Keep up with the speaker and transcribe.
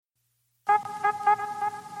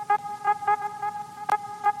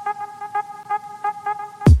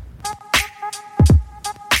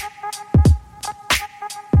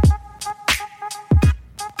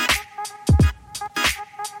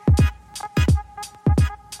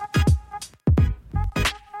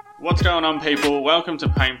What's going on, people? Welcome to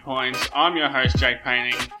Pain Points. I'm your host, Jake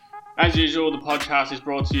Painting. As usual, the podcast is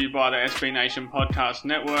brought to you by the SB Nation Podcast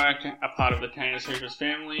Network, a part of the Canis Hoopers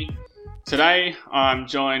family. Today, I'm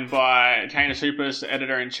joined by Canis Hoopers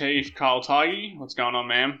Editor-in-Chief, Kyle Tighe. What's going on,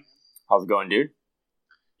 man? How's it going, dude?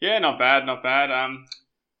 Yeah, not bad.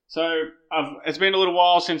 It's been a little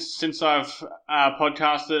while since I've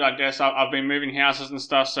podcasted. I guess I've been moving houses and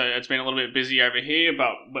stuff, so it's been a little bit busy over here,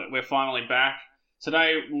 but we're finally back.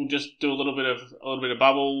 Today we'll just do a little bit of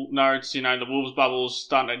bubble notes. You know, the Wolves bubble's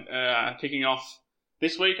starting kicking off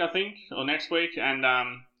this week, I think, or next week, and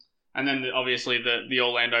then obviously the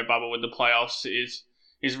Orlando bubble with the playoffs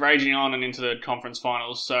is raging on and into the conference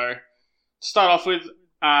finals. So to start off with,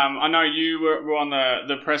 I know you were on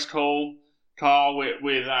the press call, Kyle,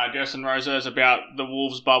 with Gerson Rosas about the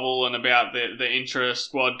Wolves bubble and about the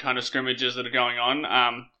intra-squad kind of scrimmages that are going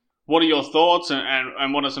on. What are your thoughts,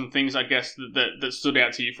 and what are some things, I guess, that stood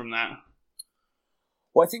out to you from that?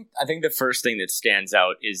 Well, I think the first thing that stands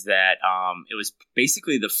out is that it was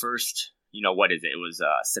basically the first, what is it? It was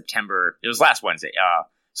September. It was last Wednesday.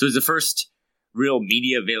 So it was the first real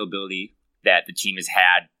media availability that the team has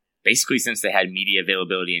had, basically since they had media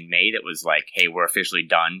availability in May. That was like, hey, we're officially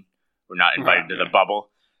done. We're not invited to the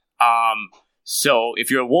bubble. So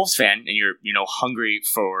if you're a Wolves fan and you're, hungry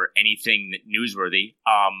for anything newsworthy,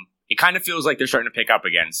 it kind of feels like they're starting to pick up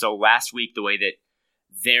again. So last week, the way that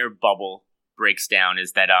their bubble breaks down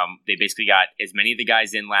is that they basically got as many of the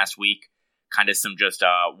guys in last week, kind of some just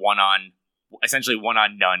one on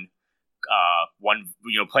none,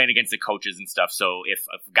 playing against the coaches and stuff. So if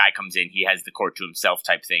a guy comes in, he has the court to himself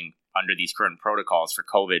type thing under these current protocols for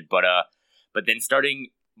COVID. But then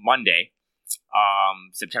starting Monday,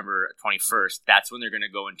 September 21st, that's when they're going to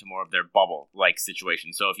go into more of their bubble-like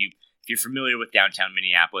situation. So if you're familiar with downtown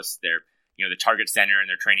Minneapolis, they're, the Target Center and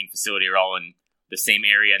their training facility are all in the same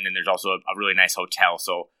area, and then there's also a really nice hotel.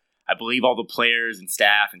 So I believe all the players and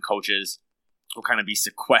staff and coaches will kind of be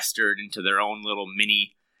sequestered into their own little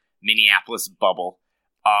mini Minneapolis bubble.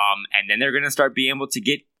 And then they're going to start being able to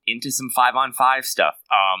get into some 5-on-5 stuff.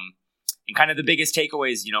 And kind of the biggest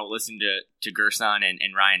takeaways, listen to Gerson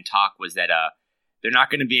and Ryan talk, was that they're not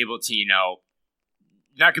going to be able to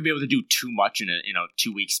do too much in a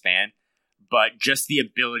 2-week span, but just the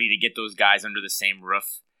ability to get those guys under the same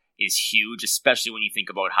roof is huge, especially when you think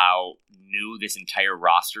about how new this entire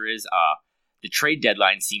roster is. The trade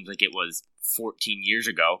deadline seems like it was 14 years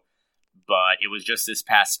ago, but it was just this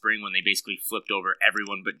past spring when they basically flipped over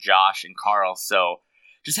everyone but Josh and Carl. So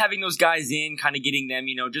just having those guys in, kind of getting them,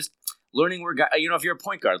 just learning where guys, if you're a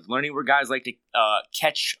point guard, learning where guys like to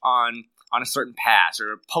catch on a certain pass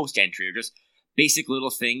or a post entry or just basic little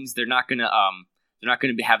things. They're not gonna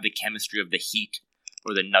have the chemistry of the Heat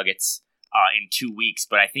or the Nuggets in 2 weeks,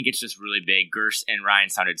 but I think it's just really big. Gers and Ryan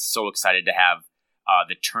sounded so excited to have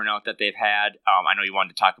the turnout that they've had. I know you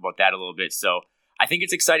wanted to talk about that a little bit, so I think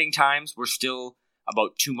it's exciting times. We're still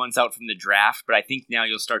about 2 months out from the draft, but I think now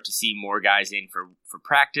you'll start to see more guys in for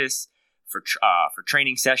practice, for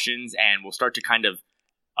training sessions, and we'll start to kind of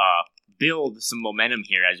build some momentum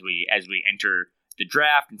here as we enter the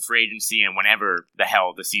draft and free agency and whenever the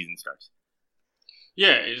hell the season starts.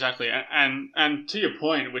 Yeah, exactly. And to your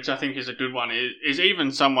point, which I think is a good one, is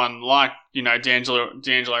even someone like,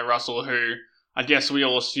 D'Angelo Russell, who I guess we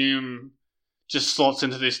all assume just slots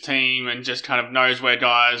into this team and just kind of knows where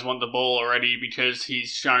guys want the ball already because he's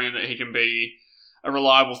shown that he can be a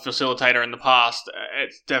reliable facilitator in the past.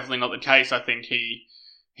 It's definitely not the case. I think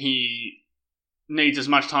he needs as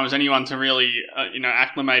much time as anyone to really,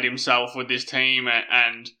 acclimate himself with this team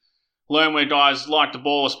and learn where guys like the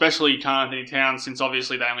ball, especially Karl-Anthony Towns, since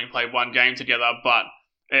obviously they only played one game together. But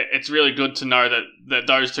it's really good to know that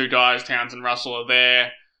those two guys, Towns and Russell, are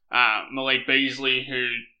there. Malik Beasley, who,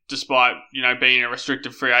 despite being a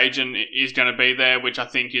restricted free agent, is going to be there, which I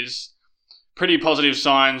think is pretty positive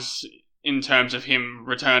signs in terms of him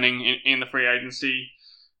returning in the free agency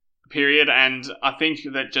period. And I think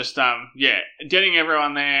that just getting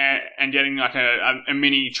everyone there and getting like a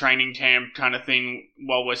mini training camp kind of thing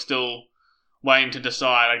while we're still waiting to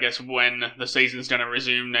decide, I guess, when the season's going to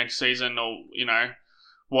resume next season, or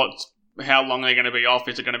how long they're going to be off.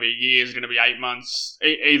 Is it going to be a year? Is it going to be 8 months?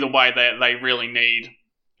 Either way, they really need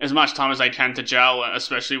as much time as they can to gel,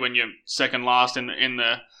 especially when you're second last in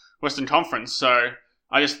the Western Conference. So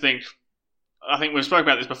I think we've spoken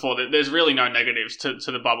about this before, that there's really no negatives to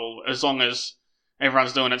the bubble as long as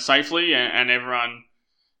everyone's doing it safely and everyone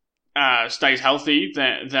stays healthy.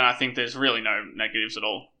 Then I think there's really no negatives at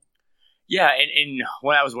all. Yeah, and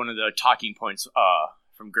that was one of the talking points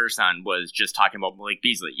from Gerson, was just talking about Malik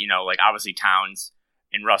Beasley. Obviously Towns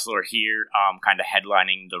and Russell are here, kind of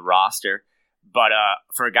headlining the roster. But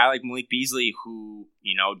for a guy like Malik Beasley, who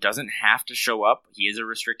doesn't have to show up, he is a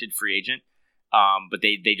restricted free agent. But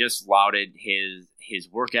they just lauded his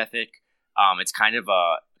work ethic. It's kind of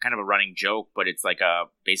a running joke, but it's like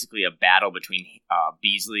basically a battle between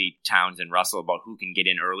Beasley, Towns, and Russell about who can get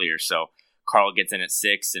in earlier. So Carl gets in at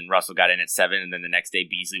 6, and Russell got in at 7, and then the next day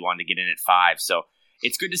Beasley wanted to get in at 5. So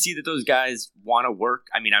it's good to see that those guys want to work.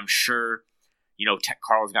 I mean, I'm sure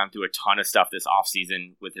Carl's gone through a ton of stuff this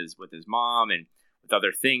offseason with his mom and with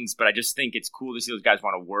other things, but I just think it's cool to see those guys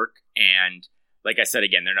want to work. And like I said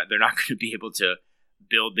again, they're not going to be able to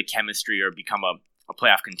build the chemistry or become a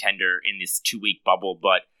playoff contender in this 2-week bubble,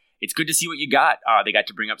 but it's good to see what you got. They got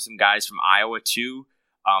to bring up some guys from Iowa too.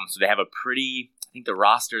 So they have I think the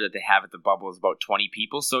roster that they have at the bubble is about 20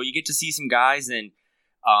 people. So you get to see some guys. And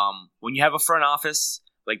when you have a front office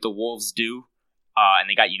like the Wolves do, and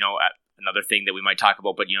they got, another thing that we might talk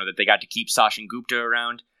about, but that they got to keep Sachin Gupta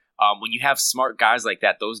around. When you have smart guys like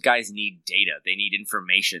that, those guys need data. They need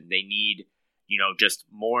information. They need, just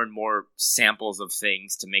more and more samples of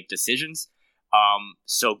things to make decisions.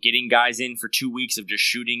 So getting guys in for 2 weeks of just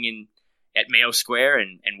shooting in at Mayo Square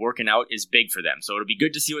and working out is big for them. So it'll be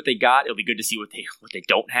good to see what they got. It'll be good to see what they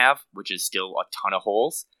don't have, which is still a ton of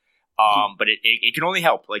holes. But it can only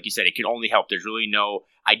help. Like you said, it can only help. There's really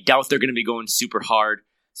I doubt they're going to be going super hard.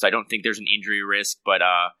 So I don't think there's an injury risk, but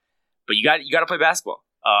you got to play basketball.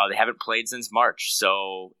 They haven't played since March,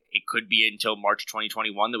 so it could be until March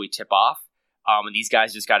 2021 that we tip off. And these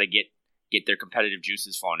guys just got to get their competitive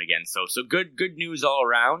juices flowing again. So good news all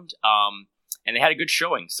around. And they had a good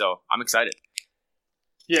showing, so I'm excited.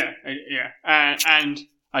 Yeah, and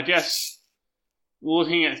I guess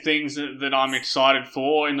looking at things that I'm excited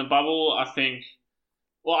for in the bubble, I think.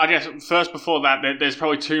 Well, I guess first before that, there's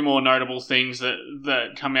probably 2 more notable things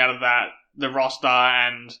that come out of that: the roster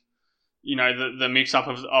and the mix up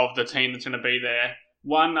of the team that's going to be there.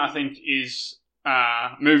 One, I think, is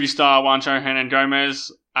movie star Juancho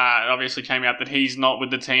Hernan-Gomez. It obviously came out that he's not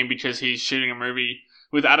with the team because he's shooting a movie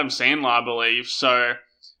with Adam Sandler, I believe. So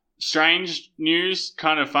strange news,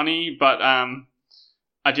 kind of funny, but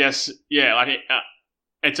I guess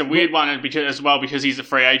it's a weird one because he's a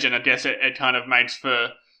free agent. I guess it kind of makes for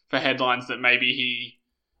headlines that maybe he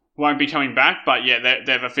won't be coming back. But yeah,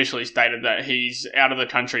 they've officially stated that he's out of the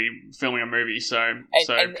country filming a movie. So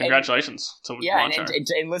congratulations to Juancho.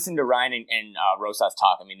 And listen to Ryan and Rosas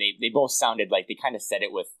talk. I mean, they both sounded like they kind of said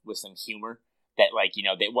it with some humor. That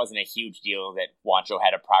it wasn't a huge deal that Juancho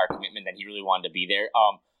had a prior commitment that he really wanted to be there.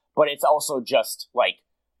 But it's also just like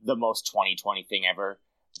the most 2020 thing ever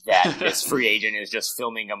that this free agent is just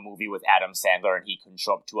filming a movie with Adam Sandler and he couldn't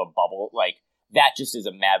show up to a bubble. Like that just is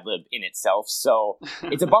a Mad Lib in itself. So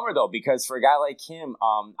it's a bummer though, because for a guy like him,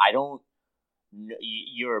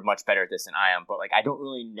 you're much better at this than I am, but I don't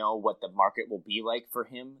really know what the market will be like for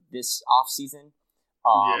him this off season.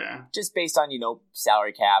 Just based on,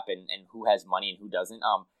 salary cap and who has money and who doesn't.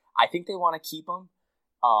 I think they want to keep him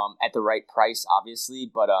at the right price, obviously.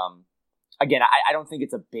 But again, I don't think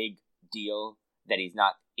it's a big deal that he's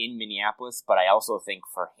not in Minneapolis. But I also think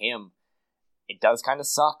for him, it does kind of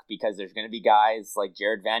suck because there's going to be guys like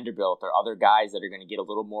Jared Vanderbilt or other guys that are going to get a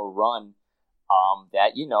little more run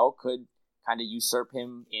that, could kind of usurp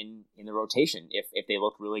him in the rotation if they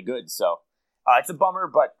look really good. So it's a bummer,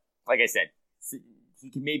 but like I said, he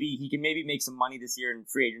can maybe make some money this year in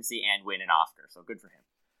free agency and win an Oscar. So good for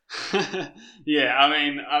him. Yeah, I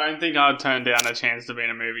mean, I don't think I'd turn down a chance to be in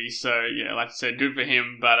a movie. So yeah, like I said, good for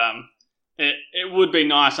him. But it would be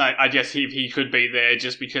nice, I guess, if he could be there,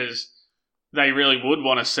 just because they really would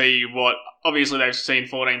want to see what. Obviously, they've seen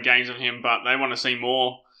 14 games of him, but they want to see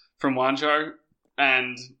more from Juancho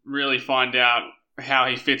and really find out how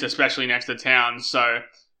he fits, especially next to Towns. So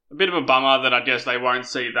a bit of a bummer that I guess they won't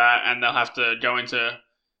see that, and they'll have to go into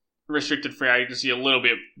restricted free agency a little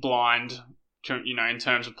bit blind, in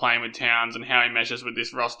terms of playing with Towns and how he meshes with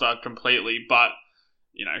this roster completely. But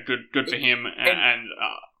good for him. And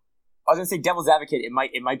I was gonna say, devil's advocate, it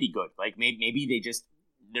might be good. Like maybe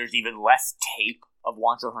there's even less tape of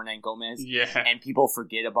Juancho Hernan-Gomez, and people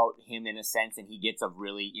forget about him in a sense, and he gets a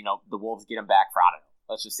really, the Wolves get him back for, I don't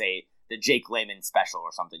know, let's just say the Jake Layman special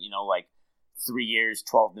or something, like 3 years,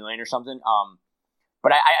 $12 million or something.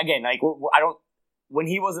 But I again, when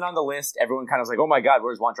he wasn't on the list, everyone kind of was like, oh my God,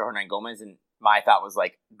 where's Juancho Hernan-Gomez? And my thought was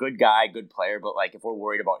good guy, good player, but if we're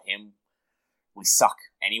worried about him, we suck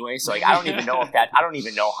anyway. So I don't even know I don't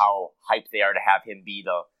even know how hyped they are to have him be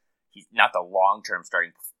he's not the long-term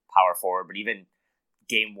starting power forward, but even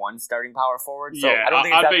game one starting power forward. So yeah, I don't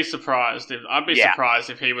think I'd be surprised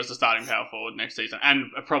if he was the starting power forward next season, and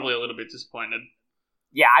probably a little bit disappointed.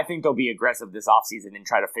 Yeah, I think they'll be aggressive this offseason and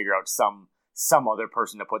try to figure out some other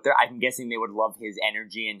person to put there. I'm guessing they would love his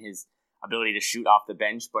energy and his ability to shoot off the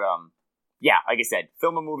bench. But yeah, like I said,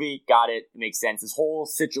 film a movie, got it. It makes sense. This whole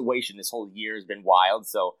situation, this whole year has been wild,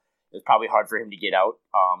 so it's probably hard for him to get out.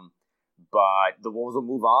 But the Wolves will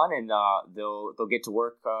move on, and they'll get to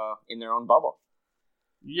work in their own bubble.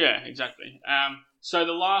 Yeah, exactly. So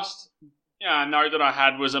the last note that I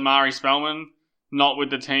had was Amari Spellman, not with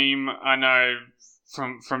the team. I know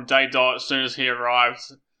from day dot, as soon as he arrived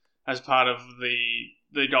as part of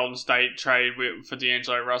the Golden State trade for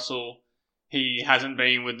D'Angelo Russell, he hasn't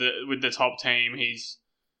been with the top team. He's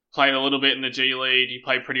played a little bit in the G League. He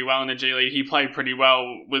played pretty well in the G League. He played pretty well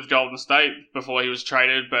with Golden State before he was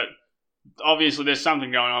traded, but obviously there's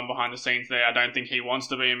something going on behind the scenes there. I don't think he wants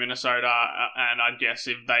to be in Minnesota, and I guess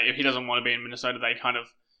if he doesn't want to be in Minnesota, they kind of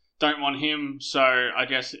don't want him. So I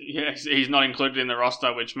guess he's not included in the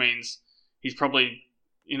roster, which means he's probably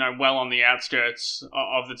well on the outskirts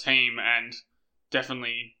of the team and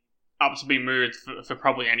definitely up to be moved for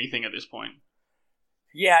probably anything at this point.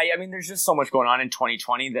 Yeah, I mean, there's just so much going on in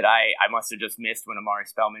 2020 that I must have just missed when Amari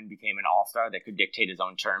Spellman became an all-star that could dictate his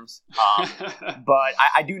own terms. But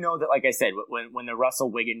I do know that, like I said, when the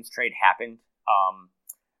Russell Wiggins trade happened,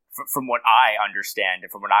 from what I understand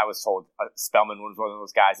and from what I was told, Spellman was one of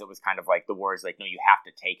those guys that was kind of like the Warriors, like, no, you have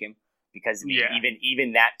to take him. Because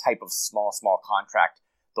even that type of small contract,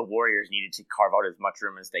 the Warriors needed to carve out as much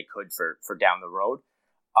room as they could for down the road,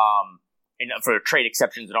 and for trade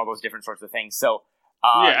exceptions and all those different sorts of things. So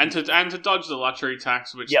and to dodge the luxury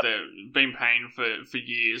tax, which they've been paying for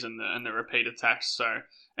years, and the repeated tax. So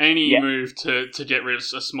any move to get rid of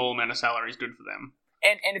a small amount of salary is good for them.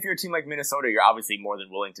 And if you're a team like Minnesota, you're obviously more than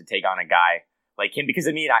willing to take on a guy like him. Because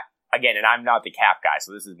I mean, and I'm not the cap guy,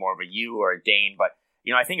 so this is more of a you or a Dane, but.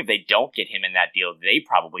 I think if they don't get him in that deal, they're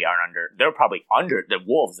probably under, the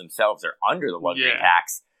Wolves themselves are under the luxury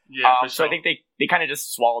tax. Yeah, for sure. So I think they kind of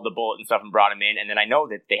just swallowed the bullet and stuff and brought him in. And then I know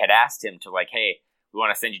that they had asked him to, like, hey, we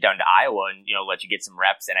want to send you down to Iowa and, let you get some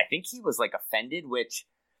reps. And I think he was, like, offended, which,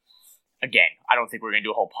 again, I don't think we're going to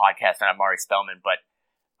do a whole podcast on Amari Spellman, but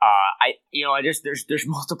there's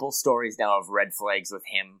multiple stories now of red flags with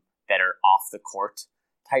him that are off the court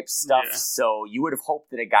type stuff. Yeah. So you would have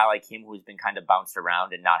hoped that a guy like him who's been kind of bounced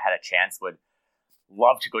around and not had a chance would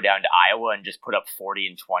love to go down to Iowa and just put up 40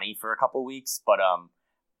 and 20 for a couple weeks. But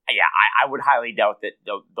I would highly doubt that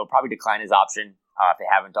they'll probably decline his option if they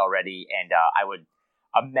haven't already. And I would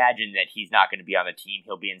imagine that he's not going to be on the team.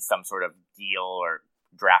 He'll be in some sort of deal or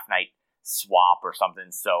draft night swap or something.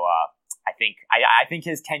 So I think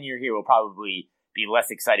his tenure here will probably be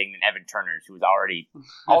less exciting than Evan Turner's, who was already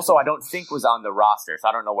also I don't think was on the roster, so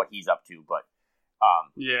I don't know what he's up to, but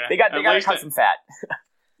they got to cut some fat.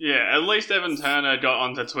 Yeah, at least Evan Turner got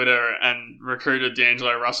onto Twitter and recruited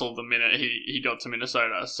D'Angelo Russell the minute he got to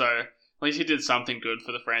Minnesota, so at least he did something good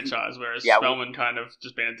for the franchise, whereas Spellman kind of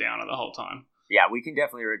just been a downer the whole time. Yeah, we can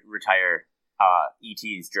definitely retire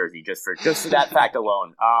ET's jersey just for that fact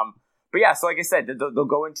alone. But yeah, so like I said, they'll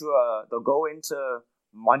go into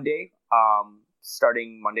Monday.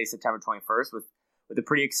 Starting Monday, September 21st, with a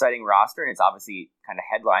pretty exciting roster, and it's obviously kind of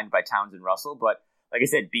headlined by Towns and Russell. But like I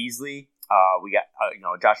said, Beasley, we got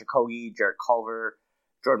Josh Okogie, Jarrett Culver,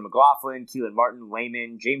 Jordan McLaughlin, Keelan Martin,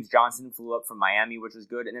 Layman, James Johnson flew up from Miami, which was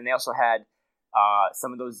good, and then they also had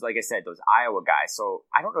some of those, like I said, those Iowa guys. So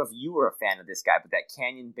I don't know if you were a fan of this guy, but that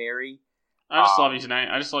Canyon Barry. I just love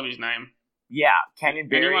his name. Yeah, Canyon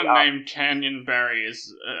Barry. Anyone named Canyon Barry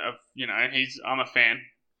is, I'm a fan.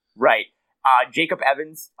 Right. Jacob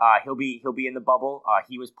Evans, he'll be in the bubble.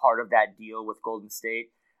 He was part of that deal with Golden State.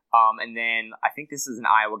 And then I think this is an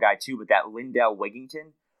Iowa guy too, but that Lindell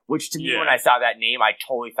Wigington, which to me when I saw that name, I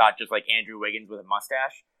totally thought just like Andrew Wiggins with a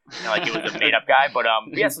mustache, like it was a made up guy. But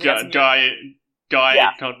so guy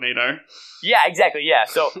incognito. Yeah, exactly. Yeah,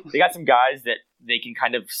 so they got some guys that they can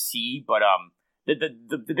kind of see, but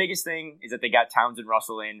the biggest thing is that they got Towns and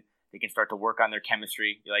Russell in. They can start to work on their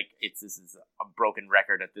chemistry. This is a broken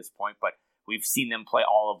record at this point, but we've seen them play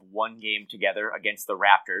all of one game together against the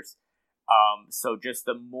Raptors. So just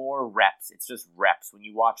the more reps, it's just reps. When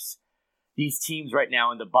you watch these teams right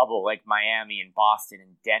now in the bubble, like Miami and Boston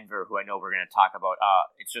and Denver, who I know we're going to talk about,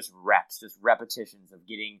 it's just reps, just repetitions of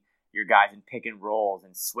getting your guys in pick and rolls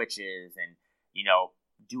and switches and,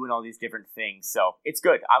 doing all these different things. So it's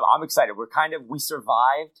good. I'm excited. We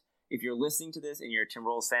survived. If you're listening to this and you're a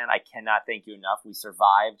Timberwolves fan, I cannot thank you enough. We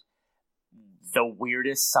survived the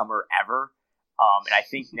weirdest summer ever. And I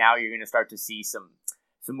think now you're going to start to see some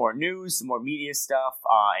more news, some more media stuff,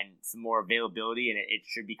 and some more availability. And it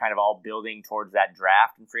should be kind of all building towards that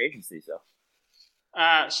draft and free agency. So,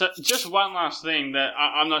 So just one last thing that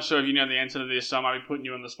I'm not sure if you know the answer to this, so I might be putting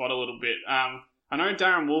you on the spot a little bit. I know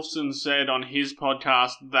Darren Wolfson said on his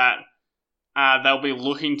podcast that they'll be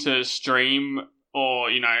looking to stream or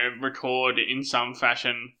record in some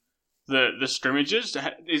fashion the scrimmages.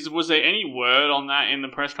 Was there any word on that in the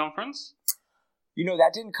press conference?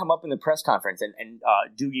 That didn't come up in the press conference, and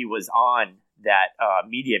Doogie was on that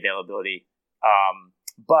media availability.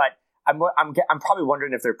 But I'm probably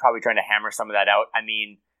wondering if they're probably trying to hammer some of that out. I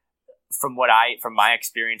mean, from my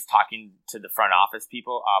experience talking to the front office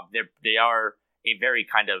people, they are a very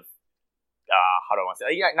kind of how do I want to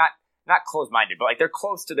say? Not closed-minded, but like they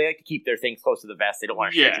like to keep their things close to the vest. They don't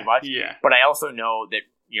want to share too much. Yeah. But I also know that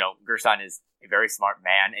Gerson is a very smart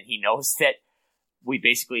man, and he knows that we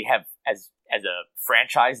basically have as a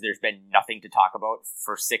franchise, there's been nothing to talk about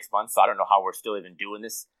for 6 months. So I don't know how we're still even doing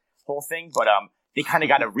this whole thing, but they kind of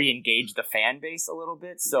got to re-engage the fan base a little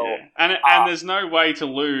bit. So and there's no way to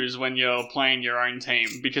lose when you're playing your own team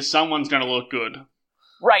because someone's going to look good,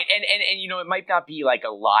 right? And it might not be like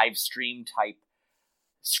a live stream type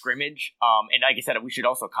scrimmage. And like I said, we should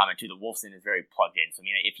also comment too. The Wolfson is very plugged in. So I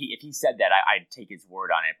mean, if he said that, I'd take his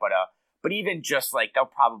word on it. But even just like they'll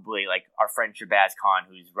probably like our friend Shabazz Khan,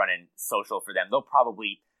 who's running social for them, they'll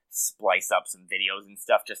probably splice up some videos and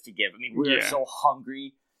stuff just to give. I mean, we're so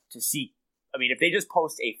hungry to see. I mean, if they just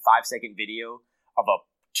post a 5-second video of a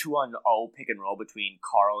 2-on-0 pick and roll between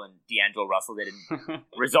Carl and D'Angelo Russell that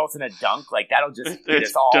results in a dunk, like that'll just get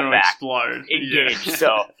us all back explode. Engaged. Yeah.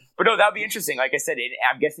 So, but no, that'll be interesting. Like I said,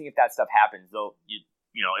 I'm guessing if that stuff happens, it'll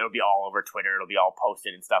be all over Twitter. It'll be all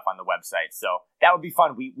posted and stuff on the website. So that would be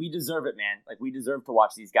fun. We deserve it, man. Like we deserve to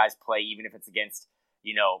watch these guys play, even if it's against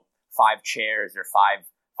 5 chairs or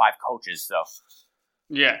five coaches. So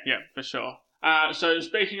yeah, for sure. So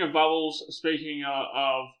speaking of bubbles, speaking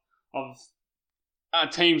of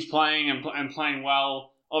teams playing and playing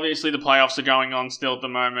well, obviously the playoffs are going on still at the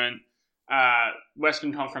moment.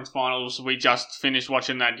 Western Conference Finals, we just finished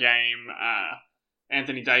watching that game.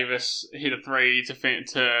 Anthony Davis hit a 3 to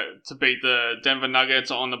beat the Denver Nuggets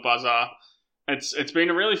on the buzzer. It's been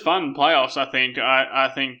a really fun playoffs, I think. I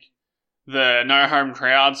think the no home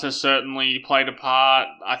crowds has certainly played a part.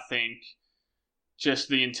 I think just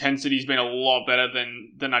the intensity's been a lot better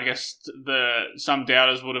than I guess some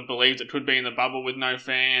doubters would have believed it could be in the bubble with no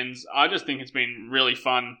fans. I just think it's been really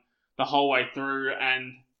fun the whole way through,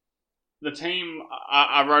 and the team,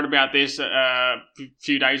 I wrote about this a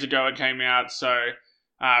few days ago. It came out, so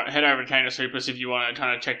head over to Canis Hoopus if you want to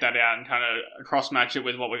kind of check that out and kind of cross-match it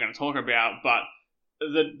with what we're going to talk about. But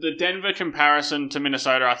the Denver comparison to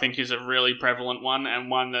Minnesota, I think, is a really prevalent one,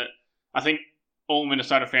 and one that I think all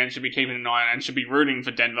Minnesota fans should be keeping an eye on and should be rooting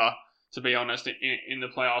for Denver, to be honest, in the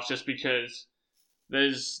playoffs, just because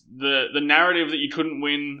there's the narrative that you couldn't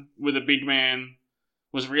win with a big man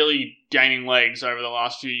was really gaining legs over the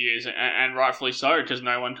last few years, and rightfully so, because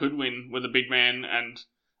no one could win with a big man, and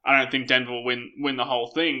I don't think Denver will win the whole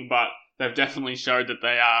thing, but they've definitely showed that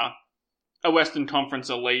they are a Western Conference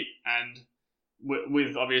elite, and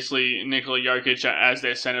with obviously Nikola Jokic as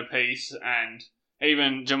their centerpiece, and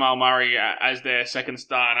even Jamal Murray as their second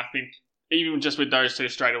star, and I think even just with those two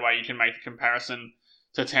straight away, you can make the comparison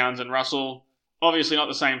to Towns and Russell. Obviously not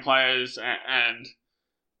the same players, and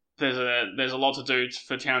there's a lot to do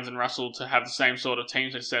for Towns and Russell to have the same sort of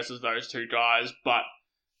team success as those two guys, but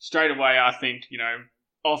straight away I think,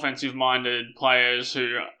 offensive-minded players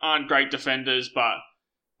who aren't great defenders, but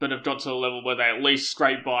have got to a level where they at least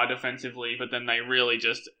scrape by defensively, but then they really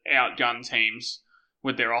just outgun teams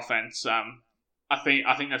with their offense. I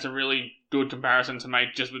think that's a really good comparison to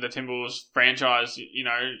make just with the Timberwolves franchise,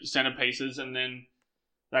 centerpieces, and then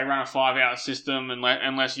they run a 5-out system,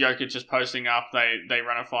 unless Jokic is posting up, they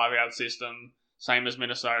run a 5-out system, same as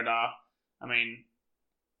Minnesota. I mean,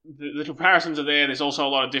 the comparisons are there. There's also a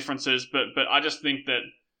lot of differences, but I just think that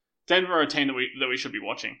Denver are a team that we should be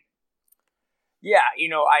watching. Yeah,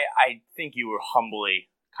 I think you were humbly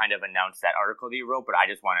kind of announced that article that you wrote, but I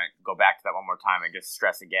just want to go back to that one more time and just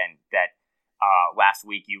stress again that last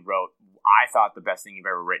week you wrote, I thought, the best thing you've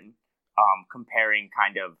ever written, comparing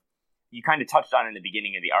you kind of touched on in the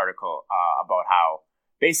beginning of the article about how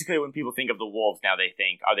basically when people think of the Wolves now, they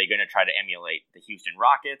think, are they going to try to emulate the Houston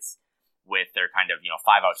Rockets with their kind of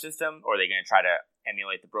 5-out system, or are they going to try to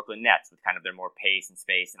emulate the Brooklyn Nets with kind of their more pace and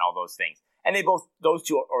space and all those things? And those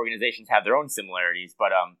two organizations have their own similarities,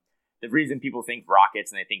 but the reason people think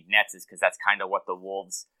Rockets and they think Nets is because that's kind of what the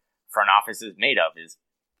Wolves front office is made of, is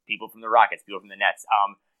people from the Rockets, people from the Nets.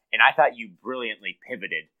 And I thought you brilliantly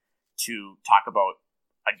pivoted to talk about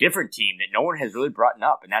a different team that no one has really brought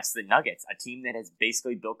up, and that's the Nuggets, a team that has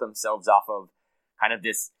basically built themselves off of kind of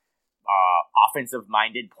this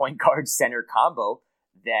offensive-minded point guard center combo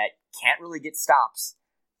that can't really get stops.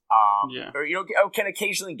 Or can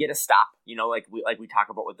occasionally get a stop. Like we talk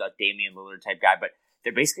about with the Damian Lillard type guy, but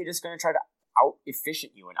they're basically just going to try to out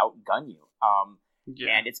efficient you and outgun you.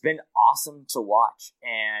 And it's been awesome to watch.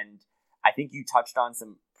 And I think you touched on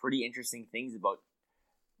some pretty interesting things about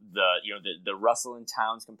the Russell and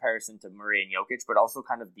Towns comparison to Murray and Jokic, but also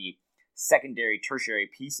kind of the secondary, tertiary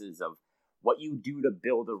pieces of what you do to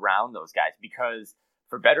build around those guys. Because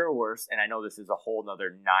for better or worse, and I know this is a whole nother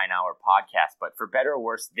 9-hour podcast, but for better or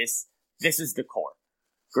worse, this is the core.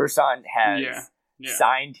 Gersson has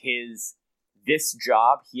signed this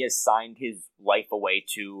job. He has signed his life away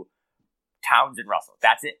to Towns and Russell.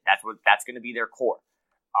 That's it. That's going to be their core.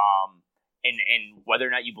 And whether or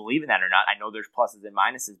not you believe in that or not, I know there's pluses and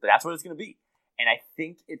minuses, but that's what it's going to be. And I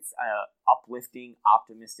think it's an uplifting,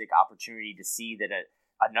 optimistic opportunity to see that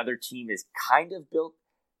another team has kind of built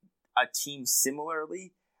a team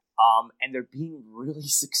similarly, and they're being really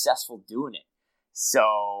successful doing it.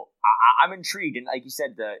 So I'm intrigued, and like you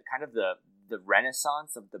said, the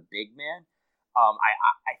renaissance of the big man.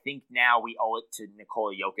 I think now we owe it to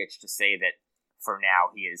Nikola Jokic to say that for now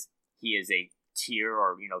he is a tier,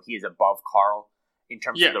 or he is above Karl in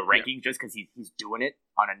terms of the rankings, just because he's doing it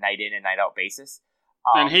on a night in and night out basis.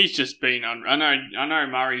 And he's just been I know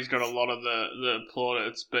Murray's got a lot of the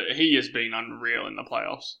plaudits, but he has been unreal in the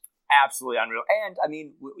playoffs. Absolutely unreal. And I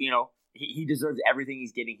mean, he deserves everything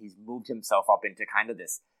he's getting. He's moved himself up into kind of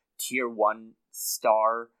this tier 1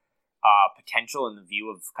 star potential in the view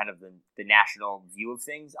of kind of the national view of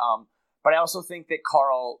things. But I also think that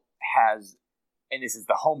Karl has, and this is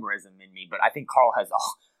the homerism in me, but I think Karl has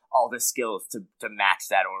all the skills to match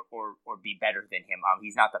that or be better than him.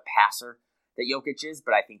 He's not the passer that Jokic is,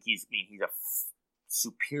 but I think he's a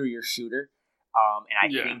superior shooter.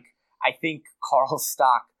 And I think Karl's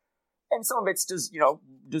stock, and some of it's just,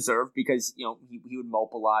 deserved because, he would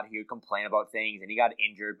mope a lot. He would complain about things and he got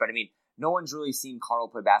injured. But I mean, no one's really seen Karl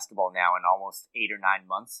play basketball now in almost 8 or 9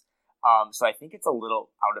 months. So I think it's a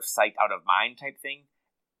little out of sight, out of mind type thing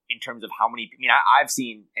in terms of how many, I've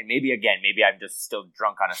seen, and maybe I'm just still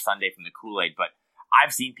drunk on a Sunday from the Kool-Aid, but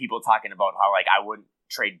I've seen people talking about how, like, I wouldn't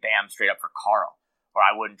trade Bam straight up for Karl, or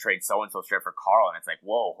I wouldn't trade so-and-so straight up for Karl. And it's like,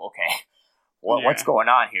 whoa, okay. What's going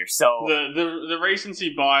on here? So the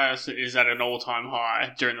recency bias is at an all-time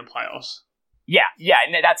high during the playoffs. Yeah,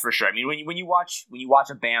 and that's for sure. I mean, when you watch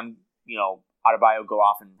a Bam, Adebayo go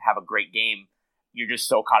off and have a great game, you're just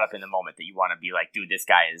so caught up in the moment that you want to be like, dude, this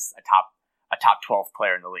guy is a top 12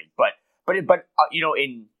 player in the league. But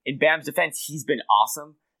in Bam's defense, he's been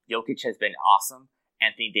awesome. Jokic has been awesome.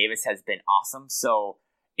 Anthony Davis has been awesome. So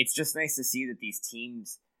it's just nice to see that these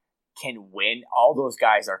teams can win. All those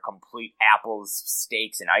guys are complete apples,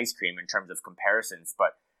 steaks, and ice cream in terms of comparisons.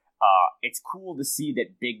 But it's cool to see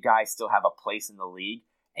that big guys still have a place in the league,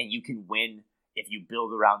 and you can win if you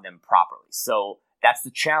build around them properly. So that's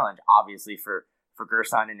the challenge, obviously, for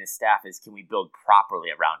Gersson and his staff, is can we build properly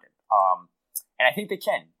around him? And I think they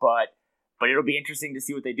can, but it'll be interesting to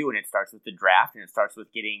see what they do. And it starts with the draft, and it starts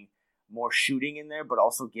with getting more shooting in there, but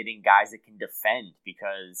also getting guys that can defend,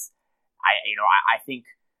 because I think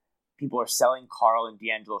people are selling Karl and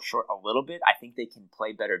D'Angelo short a little bit. I think they can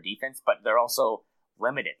play better defense, but they're also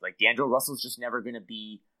limited. Like, D'Angelo Russell's just never going to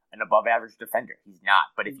be an above average defender. He's not.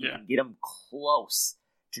 But if you can get him close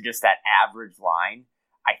to just that average line,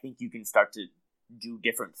 I think you can start to do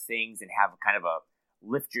different things and have kind of a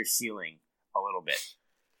lift your ceiling a little bit.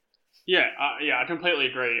 Yeah, I completely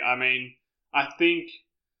agree. I mean, I think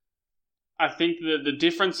the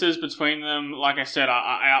differences between them, like I said,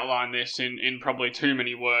 I outlined this in probably too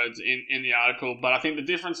many words in the article, but I think the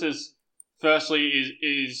differences, firstly,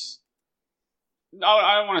 is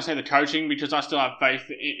I don't want to say the coaching, because I still have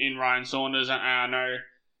faith in Ryan Saunders, and I know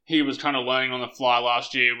he was kind of learning on the fly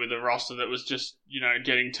last year with a roster that was just,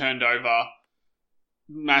 getting turned over,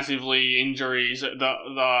 massively injuries,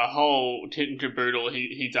 the whole tit and caboodle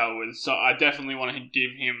he dealt with. So I definitely want to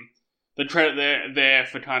give him the credit there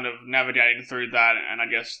for kind of navigating through that. And I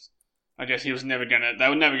guess he was they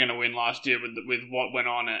were never gonna win last year with what went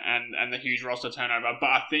on and the huge roster turnover. But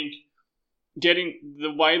I think getting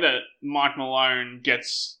the way that Mike Malone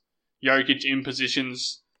gets Jokic in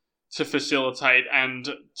positions to facilitate and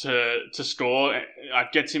to score,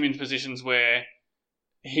 gets him in positions where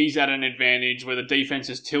he's at an advantage, where the defense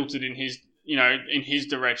is tilted in his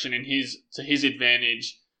direction, to his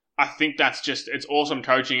advantage. I think it's awesome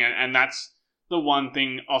coaching, and that's the one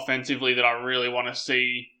thing offensively that I really want to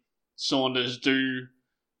see Saunders do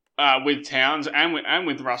with Towns and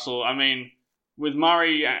with Russell. I mean, with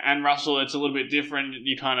Murray and Russell, it's a little bit different.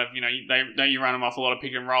 You kind of, you run them off a lot of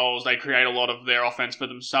pick and rolls. They create a lot of their offense for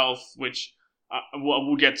themselves, which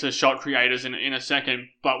we'll get to shot creators in a second.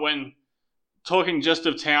 But when talking just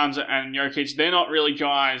of Towns and Jokic, they're not really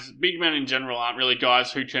guys. Big men in general aren't really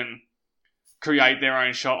guys who can create their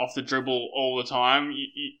own shot off the dribble all the time.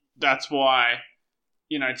 That's why,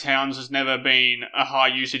 Towns has never been a high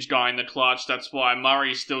usage guy in the clutch. That's why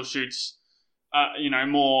Murray still shoots,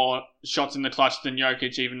 more shots in the clutch than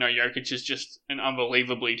Jokic, even though Jokic is just an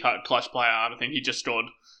unbelievably clutch player. I think he just scored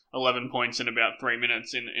 11 points in about 3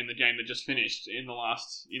 minutes in the game that just finished in the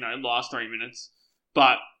last 3 minutes.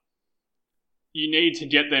 But you need to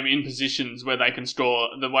get them in positions where they can score.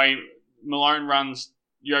 The way Malone runs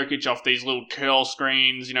Jokic off these little curl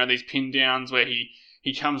screens, these pin downs where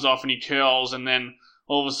he comes off and he curls, and then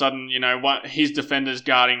all of a sudden, his defender's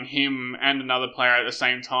guarding him and another player at the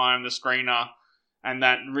same time, the screener, and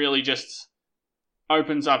that really just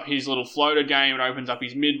opens up his little floater game. It opens up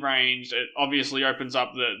his mid-range. It obviously opens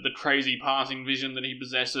up the crazy passing vision that he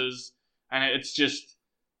possesses, and it's just,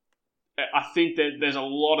 I think that there's a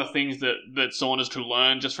lot of things that Saunders could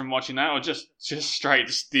learn just from watching that, or just straight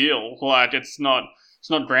steal. Like, it's not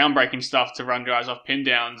groundbreaking stuff to run guys off pin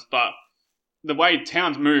downs, but the way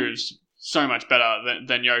Towns moves so much better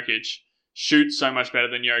than Jokic, shoots so much better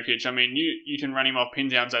than Jokic. I mean, you can run him off pin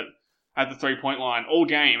downs at the 3-point line all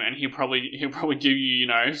game, and he'll probably give you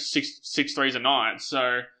six threes a night.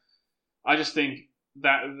 So I just think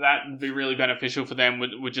that would be really beneficial for them.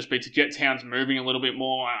 Would just be to get Towns moving a little bit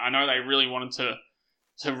more. I know they really wanted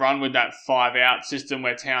to run with that 5-out system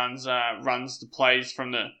where Towns runs the plays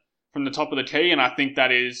from the top of the key, and I think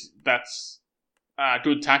that's a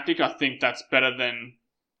good tactic. I think that's better than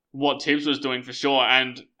what Tibbs was doing for sure,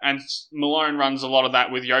 and Malone runs a lot of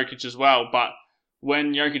that with Jokic as well. But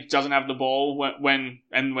when Jokic doesn't have the ball, when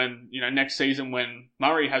next season when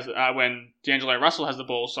when D'Angelo Russell has the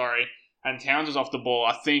ball, and Towns is off the ball,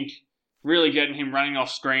 I think really getting him running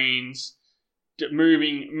off screens,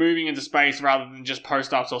 moving into space rather than just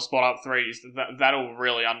post ups or spot up threes, that'll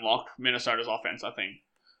really unlock Minnesota's offense, I think.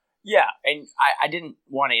 Yeah, and I didn't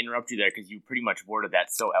want to interrupt you there because you pretty much worded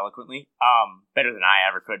that so eloquently, better than I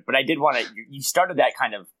ever could. But I did want to. You started that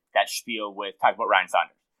that spiel with talking about Ryan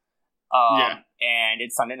Saunders. And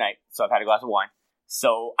it's Sunday night, so I've had a glass of wine.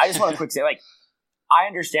 So I just want to quick say, I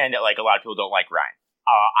understand that a lot of people don't like Ryan.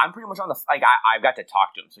 I'm pretty much on the I've got to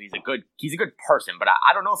talk to him, so he's a good person, but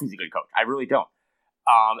I don't know if he's a good coach. I really don't.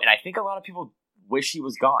 And I think a lot of people wish he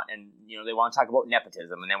was gone, and they want to talk about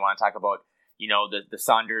nepotism, and they want to talk about the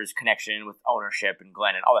Saunders connection with ownership and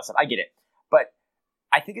Glenn and all that stuff. I get it, but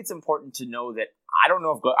I think it's important to know that I don't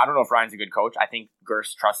know if Ryan's a good coach. I think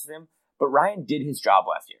Gerst trusts him, but Ryan did his job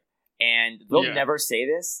last year, and they'll never say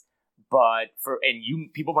this, but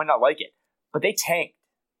people might not like it, but they tanked.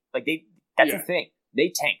 That's the thing.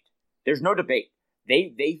 They tanked. There's no debate.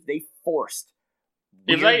 They forced.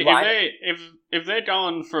 If they're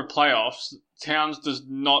going for playoffs, Towns does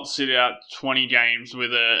not sit out 20 games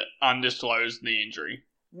with a undisclosed knee injury.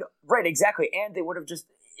 No, right, exactly. And they would have just,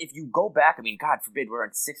 if you go back, I mean, God forbid, we're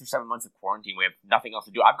in 6 or 7 months of quarantine. We have nothing else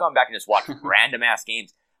to do. I've gone back and just watched random ass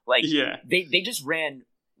games. They just ran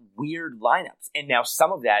weird lineups. And now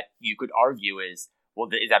some of that you could argue is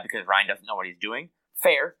that because Ryan doesn't know what he's doing?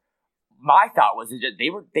 Fair. My thought was that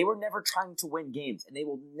they were never trying to win games, and they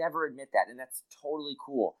will never admit that, and that's totally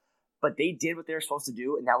cool. But they did what they were supposed to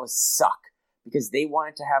do, and that was suck, because they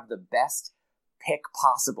wanted to have the best pick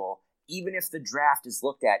possible, even if the draft is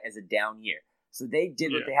looked at as a down year. So they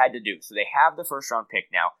did what they had to do. So they have the first round pick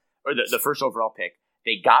now, or the first overall pick.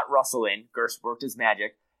 They got Russell in. Gerst worked his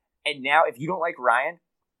magic. And now, if you don't like Ryan,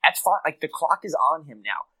 that's fine. The clock is on him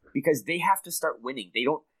now, because they have to start winning. They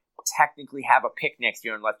don't technically have a pick next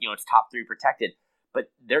year unless it's top 3 protected,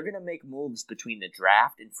 but they're going to make moves between the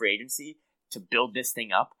draft and free agency to build this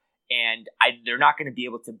thing up, and they're not going to be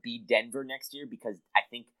able to beat Denver next year, because I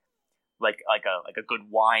think like a good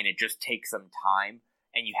wine, it just takes some time,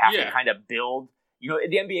 and you have to kind of build. The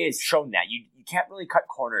NBA has shown that you can't really cut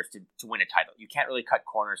corners to win a title. You can't really cut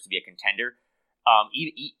corners to be a contender.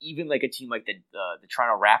 Even like a team like the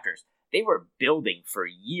Toronto Raptors, they were building for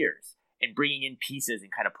years and bringing in pieces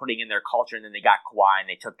and kind of putting in their culture, and then they got Kawhi and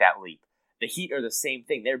they took that leap. The Heat are the same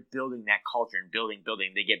thing. They're building that culture and building.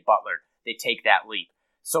 They get Butler. They take that leap.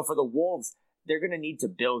 So for the Wolves, they're going to need to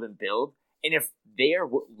build and build. And if they are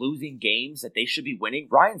losing games that they should be winning,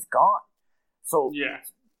 Ryan's gone. So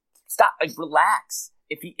stop, relax.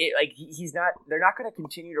 If he's not, they're not going to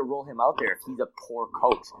continue to roll him out there if he's a poor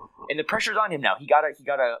coach. And the pressure's on him now. He got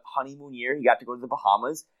a honeymoon year. He got to go to the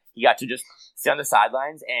Bahamas. He got to just sit on the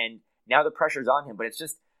sidelines, and now the pressure's on him. But it's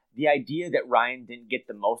just the idea that Ryan didn't get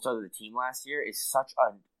the most out of the team last year is such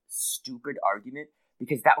a stupid argument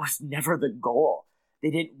because that was never the goal. They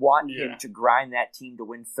didn't want him to grind that team to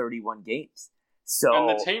win 31 games. So,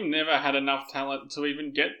 and the team never had enough talent to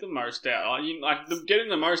even get the most out. Getting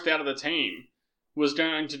the most out of the team was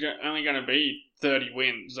only going to be 30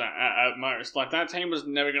 wins at most. Like, that team was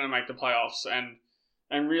never going to make the playoffs,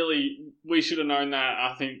 and really, we should have known that.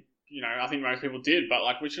 I think most people did, but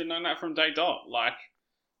like, we should have known that from day dot. Like,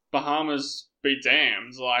 Bahamas be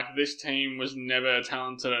damned. Like, this team was never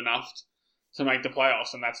talented enough to make the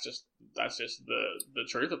playoffs, and that's just the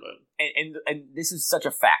truth of it. And this is such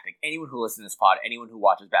a fact. Like, anyone who listens to this pod, anyone who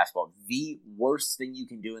watches basketball, the worst thing you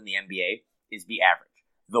can do in the NBA is be average.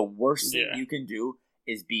 The worst thing you can do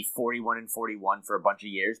is be 41-41 for a bunch of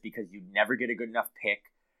years because you never get a good enough pick.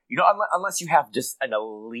 You know, unless you have just an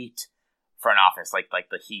elite front office like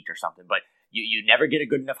the Heat or something, but you never get a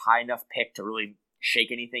good enough, high enough pick to really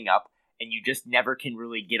shake anything up, and you just never can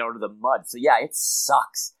really get out of the mud. So yeah, it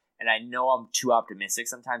sucks. And I know I'm too optimistic.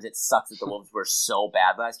 Sometimes it sucks that the Wolves were so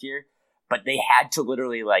bad last year, but they had to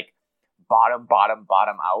literally like bottom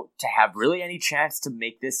out to have really any chance to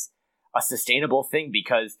make this a sustainable thing,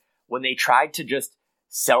 because when they tried to just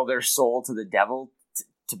sell their soul to the devil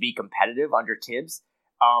to be competitive under Tibbs,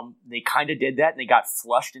 they kind of did that and they got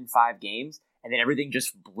flushed in 5 games and then everything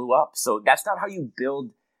just blew up. So that's not how you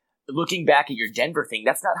build. Looking back at your Denver thing,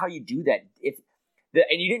 that's not how you do that.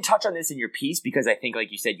 And you didn't touch on this in your piece because I think,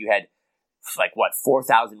 like you said, you had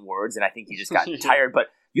 4,000 words, and I think you just got tired. But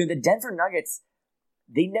the Denver Nuggets,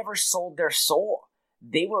 they never sold their soul.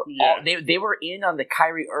 They were they were in on the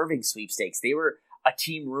Kyrie Irving sweepstakes. They were a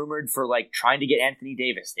team rumored for like trying to get Anthony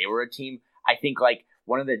Davis. They were a team, I think, like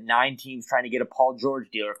one of the 9 teams trying to get a Paul George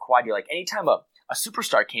deal or Kawhi deal. Like anytime a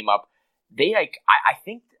superstar came up, they like I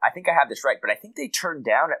think I have this right, but I think they turned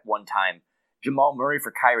down at one time Jamal Murray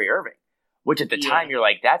for Kyrie Irving. Which at the time you're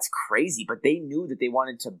like, that's crazy, but they knew that they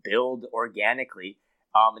wanted to build organically,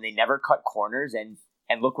 and they never cut corners. And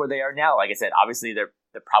look where they are now. Like I said, obviously they're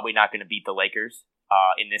probably not going to beat the Lakers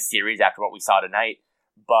in this series after what we saw tonight,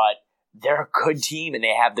 but they're a good team and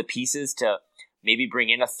they have the pieces to maybe bring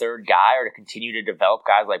in a third guy or to continue to develop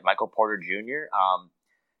guys like Michael Porter Jr.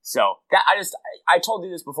 So that I told you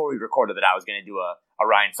this before we recorded that I was going to do a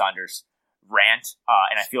Ryan Saunders rant,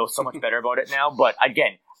 and I feel so much better about it now. But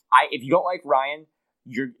again, if you don't like Ryan,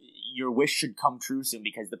 your wish should come true soon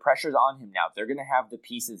because the pressure's on him now. They're going to have the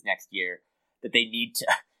pieces next year that they need to.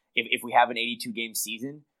 If we have an 82-game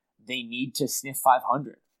season, they need to sniff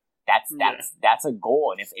 500. That's a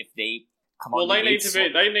goal, and if they come on, they need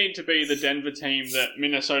to be the Denver team that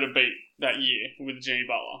Minnesota beat that year with Jimmy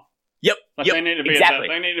Butler. Yep. They need to be exactly.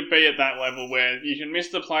 They need to be at that level where you can miss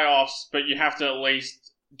the playoffs, but you have to at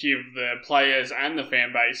least give the players and the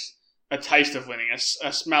fan base a taste of winning,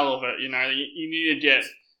 a smell of it. You know, you need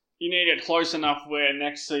to get close enough where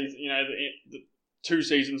next season, the 2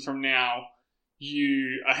 seasons from now,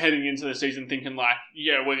 you are heading into the season thinking like,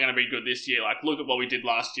 yeah, we're going to be good this year. Like, look at what we did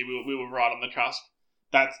last year. We were right on the cusp.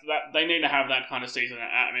 They need to have that kind of season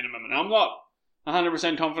at minimum. And I'm not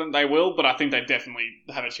 100% confident they will, but I think they definitely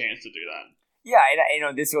have a chance to do that. Yeah,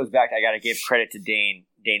 and this goes back. I got to give credit to Dane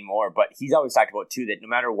Moore, but he's always talked about too that no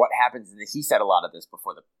matter what happens, and he said a lot of this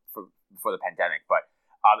before the pandemic, but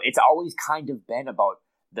it's always kind of been about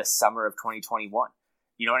the summer of 2021.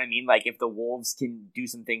 You know what I mean? Like if the Wolves can do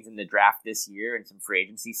some things in the draft this year and some free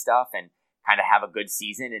agency stuff and kind of have a good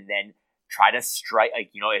season and then try to strike,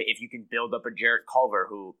 if you can build up a Jarrett Culver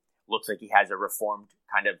who looks like he has a reformed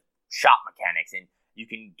kind of shot mechanics, and you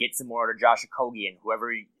can get some more out of Josh Okogie and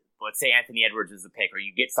whoever, let's say Anthony Edwards is the pick, or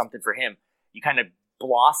you get something for him, you kind of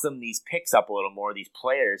blossom these picks up a little more, these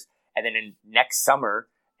players, and then in next summer,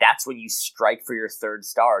 that's when you strike for your third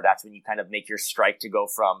star. That's when you kind of make your strike to go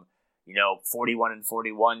from,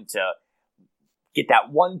 41-41 to get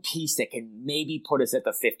that one piece that can maybe put us at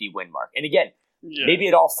the 50 win mark. And again, maybe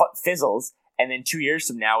it all fizzles, and then 2 years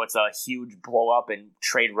from now, it's a huge blow up and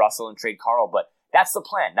trade Russell and trade Carl. But that's the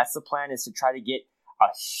plan. That's the plan, is to try to get a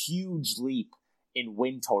huge leap in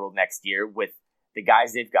win total next year with the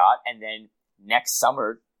guys they've got. And then next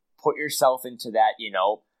summer, put yourself into that,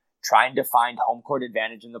 trying to find home court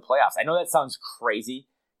advantage in the playoffs. I know that sounds crazy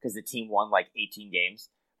because the team won like 18 games,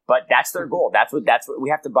 but that's their goal. That's what we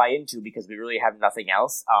have to buy into because we really have nothing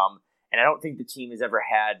else. And I don't think the team has ever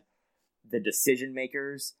had the decision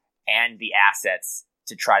makers and the assets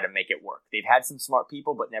to try to make it work. They've had some smart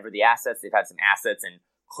people, but never the assets. They've had some assets and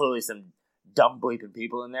clearly some dumb bleeping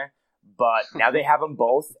people in there. But now they have them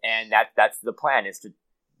both, and that's the plan, is to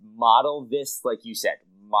model this, like you said,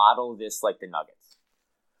 model this like the Nuggets.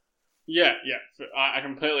 Yeah, I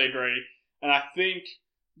completely agree. And I think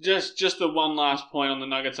just the one last point on the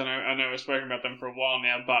Nuggets. I know we've spoken about them for a while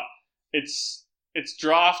now, but it's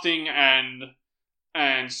drafting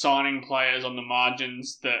and signing players on the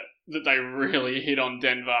margins that they really hit on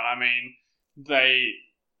Denver. I mean, they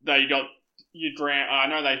got you Grant. I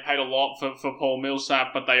know they paid a lot for Paul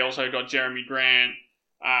Millsap, but they also got Jeremy Grant.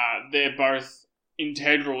 They're both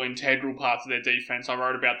integral parts of their defense. I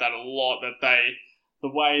wrote about that a lot. That the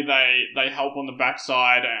way they help on the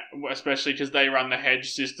backside, especially because they run the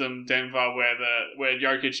hedge system, Denver, where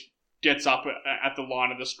Jokic gets up at the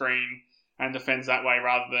line of the screen and defends that way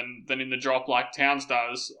rather than in the drop like Towns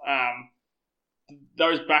does.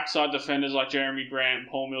 Those backside defenders like Jeremy Grant and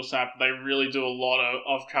Paul Millsap, they really do a lot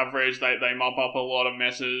of coverage. They mop up a lot of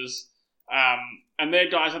messes. And they're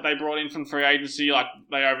guys that they brought in from free agency. Like,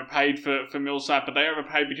 they overpaid for Millsap, but they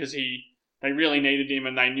overpaid because they really needed him,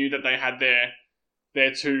 and they knew that they had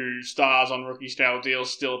their two stars on rookie style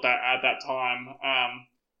deals still at that time.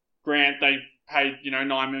 Grant, they paid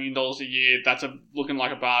 $9 million a year. That's looking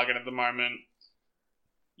like a bargain at the moment.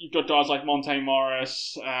 You've got guys like Monte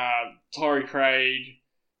Morris, Torrey Craig,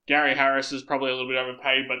 Gary Harris is probably a little bit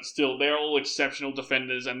overpaid, but still, they're all exceptional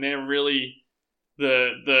defenders, and they're really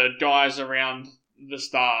the guys around the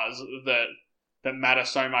stars that matter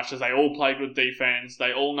so much, as they all play good defense.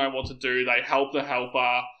 They all know what to do. They help the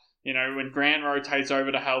helper. When Grant rotates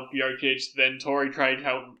over to help Jokic, then Torrey Craig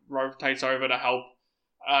rotates over to help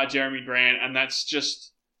Jeremy Grant, and that's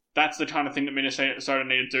the kind of thing that Minnesota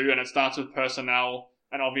need to do, and it starts with personnel.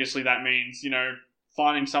 And obviously that means,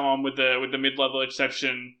 finding someone with the mid-level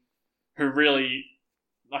exception who really,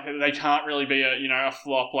 like, they can't really be a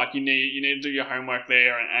flop. Like, you need to do your homework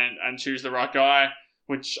there and choose the right guy,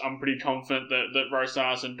 which I'm pretty confident that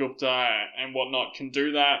Rosas and Gupta and whatnot can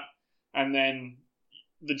do that. And then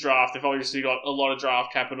the draft, they've obviously got a lot of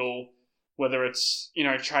draft capital, whether it's,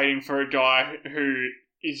 trading for a guy who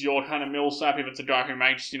is your kind of Millsap, if it's a guy who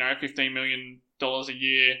makes, $15 million a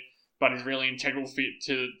year, but is really integral fit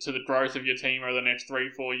to the growth of your team over the next 3-4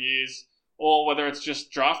 years, or whether it's just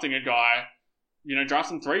drafting a guy,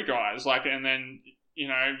 drafting 3 guys, and then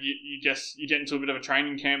you get into a bit of a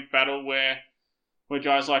training camp battle where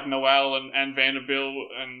guys like Noel and Vanderbilt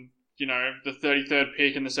and the 33rd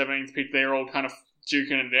pick and the 17th pick, they're all kind of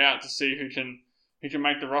duking it out to see who can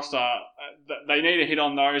make the roster. They need to hit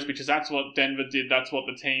on those, because that's what Denver did. That's what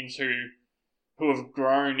the teams who have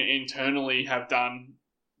grown internally have done,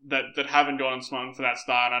 that haven't gone and swung for that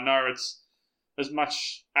start. I know it's as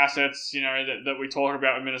much assets, that we talk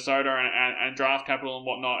about with Minnesota and draft capital and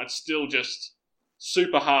whatnot. It's still just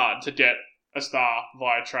super hard to get a star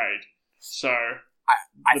via trade. So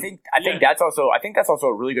I think that's also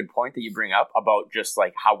a really good point that you bring up about just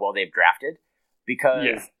like how well they've drafted, because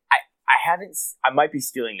I might be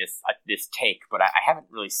stealing this take, but I haven't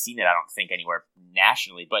really seen it, I don't think, anywhere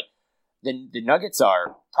nationally. But the Nuggets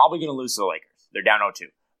are probably going to lose to the Lakers. They're down 0-2.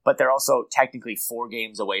 But they're also technically 4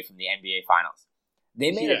 games away from the NBA Finals. They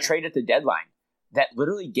made a trade at the deadline that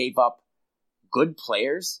literally gave up good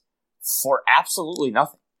players for absolutely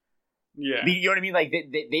nothing. Yeah. You know what I mean? Like,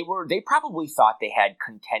 they probably thought they had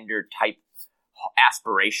contender type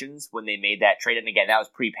aspirations when they made that trade. And again, that was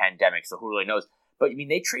pre-pandemic, so who really knows? But I mean,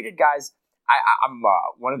 they traded guys. I'm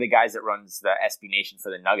one of the guys that runs the SB Nation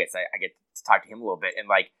for the Nuggets. I get to talk to him a little bit, and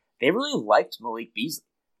like, they really liked Malik Beasley.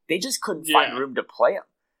 They just couldn't find room to play him.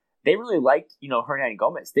 They really liked, Hernan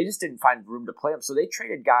Gomez. They just didn't find room to play him. So they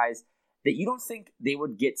traded guys that you don't think they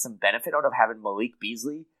would get some benefit out of having Malik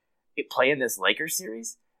Beasley play in this Lakers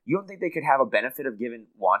series. You don't think they could have a benefit of giving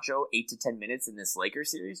Juancho 8 to 10 minutes in this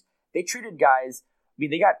Lakers series? They traded guys. I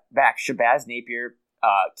mean, they got back Shabazz Napier,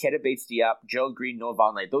 Keita Bates-Diop, Gerald Green, Noah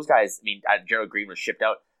Vonleh. Those guys, Gerald Green was shipped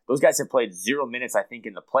out. Those guys have played 0 minutes, I think,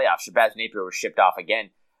 in the playoffs. Shabazz Napier was shipped off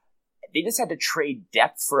again. They just had to trade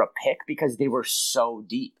depth for a pick because they were so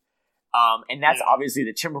deep. And that's obviously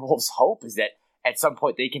the Timberwolves' hope, is that at some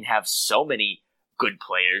point they can have so many good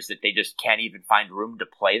players that they just can't even find room to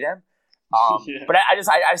play them. But I just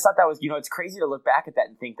thought that was, it's crazy to look back at that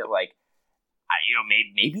and think that, like,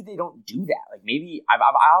 maybe they don't do that. Like, maybe I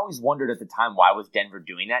always wondered at the time, why was Denver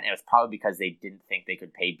doing that? And it was probably because they didn't think they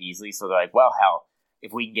could pay Beasley. So they're like, well, hell,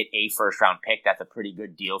 if we can get a first round pick, that's a pretty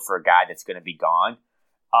good deal for a guy that's going to be gone.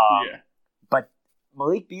 But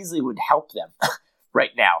Malik Beasley would help them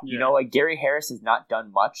right now. Like, Gary Harris has not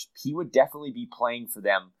done much. He would definitely be playing for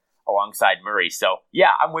them alongside Murray. So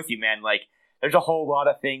yeah, I'm with you, man. Like, there's a whole lot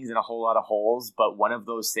of things and a whole lot of holes, but one of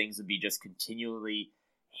those things would be just continually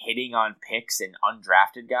hitting on picks and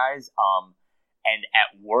undrafted guys. And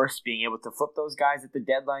at worst, being able to flip those guys at the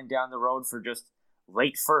deadline down the road for just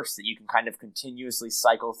late first that you can kind of continuously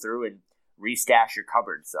cycle through and restash your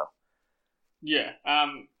cupboard. So Yeah.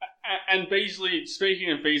 And Beasley.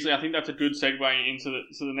 Speaking of Beasley, I think that's a good segue into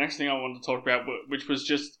the next thing I wanted to talk about, which was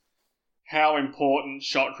just how important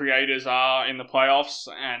shot creators are in the playoffs,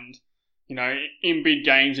 and in big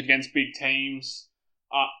games against big teams.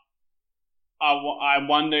 I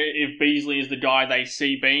wonder if Beasley is the guy they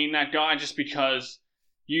see being that guy, just because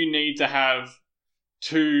you need to have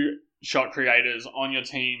two shot creators on your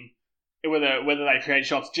team, whether they create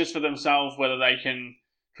shots just for themselves, whether they can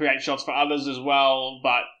create shots for others as well.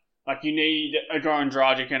 But you need a Goran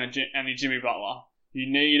Dragic and a Jimmy Butler. You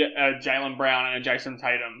need a Jaylen Brown and a Jason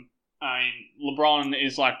Tatum. I mean, LeBron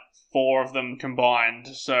is like four of them combined,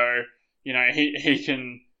 so he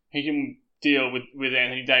can deal with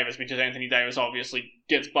Anthony Davis, because Anthony Davis obviously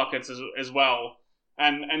gets buckets as well,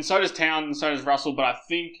 and so does Towns and so does Russell. But I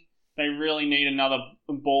think they really need another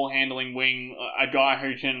ball handling wing, a guy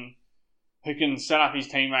who can set up his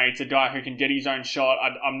teammates, a guy who can get his own shot.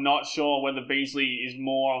 I'm not sure whether Beasley is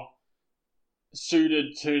more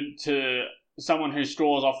suited to someone who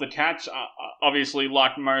scores off the catch. Obviously,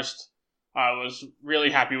 like most, I was really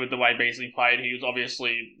happy with the way Beasley played. He was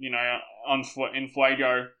obviously, in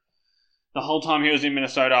Fuego the whole time he was in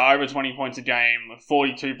Minnesota, over 20 points a game,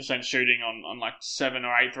 42% shooting on like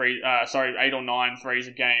 8 or 9 threes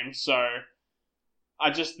a game. So I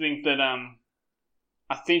just think that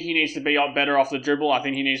I think he needs to be better off the dribble. I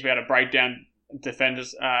think he needs to be able to break down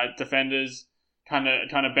defenders, kind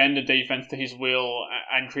of bend the defense to his will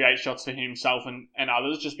and create shots for himself and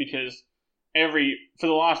others. Just because for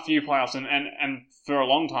the last few playoffs and for a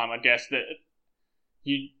long time, I guess, that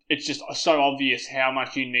it's just so obvious how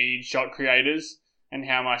much you need shot creators and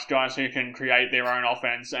how much guys who can create their own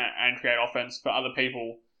offense and create offense for other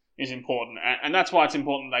people is important. And that's why it's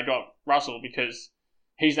important they got Russell, because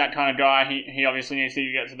he's that kind of guy. He obviously needs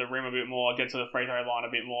to get to the rim a bit more, get to the free throw line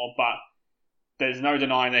a bit more, but there's no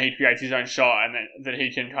denying that he creates his own shot and that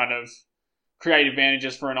he can kind of create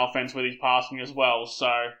advantages for an offense with his passing as well. So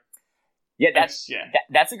yeah,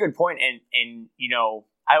 that's a good point. And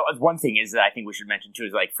one thing is that I think we should mention too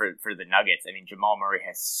is like for the Nuggets. I mean, Jamal Murray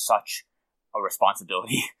has such a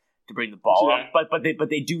responsibility to bring the ball up, but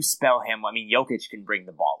they do spell him. I mean, Jokic can bring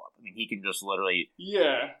the ball up. I mean, he can just literally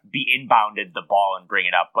be inbounded the ball and bring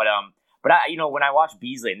it up. But I, when I watch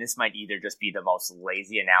Beasley, and this might either just be the most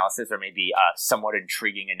lazy analysis or maybe a somewhat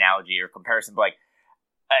intriguing analogy or comparison, but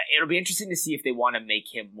it'll be interesting to see if they want to make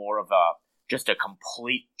him more of just a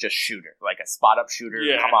complete shooter, like a spot up shooter.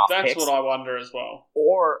 Come off that's picks. What I wonder as well.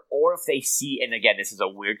 Or if they see, and again, this is a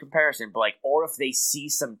weird comparison, but or if they see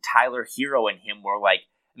some Tyler Hero in him, where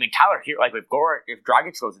Tyler Hero, if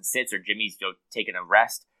Dragic goes and sits or Jimmy's taking a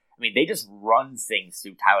rest, I mean, they just run things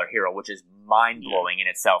through Tyler Hero, which is mind blowing in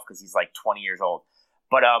itself because he's like 20 years old.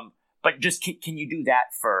 But just can you do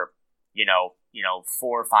that for 4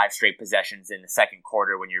 or 5 straight possessions in the second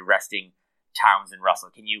quarter when you're resting Towns and Russell?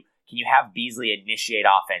 Can you have Beasley initiate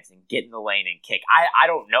offense and get in the lane and kick? I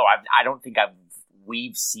don't know. I don't think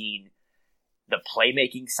we've seen the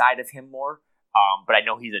playmaking side of him more. But I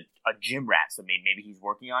know he's a gym rat, so maybe he's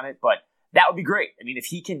working on it. But that would be great. I mean, if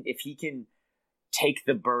he can take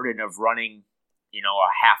the burden of running,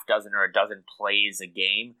 a half dozen or a dozen plays a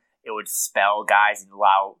game, it would spell guys and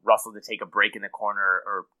allow Russell to take a break in the corner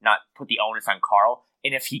or not put the onus on Karl.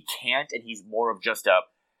 And if he can't, and he's more of just a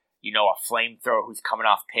flamethrower who's coming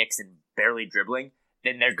off picks and barely dribbling,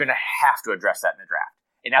 then they're going to have to address that in the draft.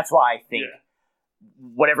 And that's why I think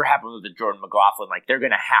whatever happened with the Jordan McLaughlin, they're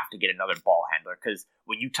going to have to get another ball handler. Because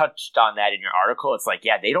when you touched on that in your article, it's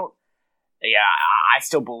they don't. Yeah, I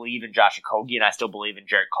still believe in Josh Okogie and I still believe in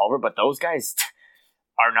Jarrett Culver, but those guys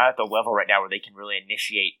are not at the level right now where they can really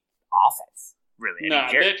initiate offense. Really,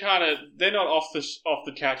 they're not off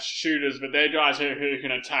the catch shooters, but they're guys who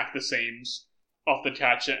can attack the seams off the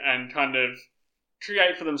catch and kind of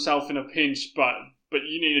create for themselves in a pinch. But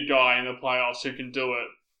you need a guy in the playoffs who can do it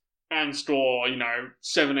and score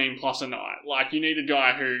 17 plus a night. You need a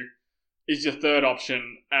guy who is your third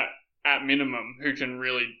option at minimum, who can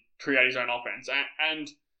really create his own offense. And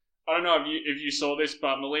I don't know if you saw this,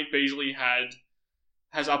 but Malik Beasley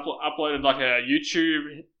has uploaded a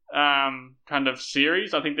YouTube kind of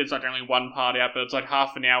series. I think there's only one part out, but it's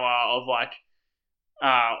half an hour of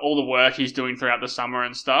all the work he's doing throughout the summer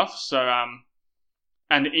and stuff. So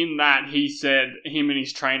and in that he said him and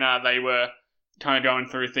his trainer, they were kind of going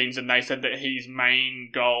through things, and they said that his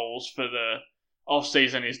main goals for the off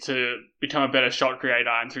season is to become a better shot creator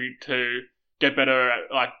and to get better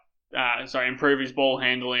at improve his ball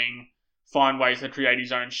handling, find ways to create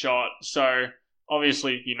his own shot. So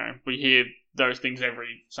obviously, we hear those things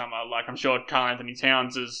every summer. I'm sure Karl Anthony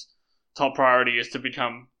Towns' top priority is to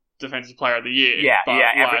become Defensive Player of the Year. Yeah, but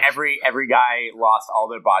every guy lost all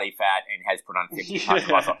their body fat and has put on 50 pounds of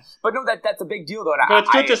muscle. But no, that's a big deal, though. But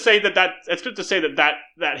it's good to see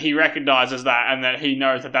that he recognizes that and that he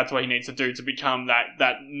knows that that's what he needs to do to become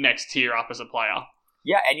that next tier up as a player.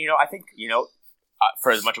 Yeah, and I think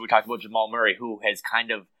for as much as we talked about Jamal Murray, who has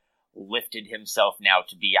kind of lifted himself now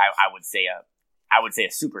to be, I would say a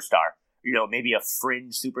superstar. Maybe a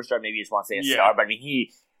fringe superstar. Maybe you just want to say a star, but I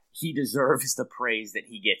mean he deserves the praise that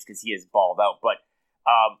he gets because he is balled out. But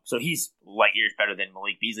so he's light years better than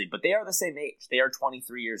Malik Beasley, but they are the same age. They are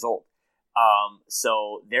 23 years old.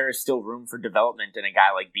 So there is still room for development in a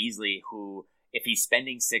guy like Beasley, who, if he's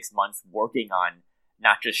spending 6 months working on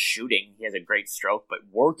not just shooting, he has a great stroke, but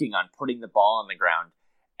working on putting the ball on the ground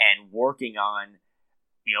and working on,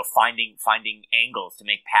 finding angles to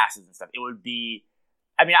make passes and stuff, it would be.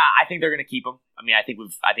 I mean, I think they're going to keep him. I mean, I think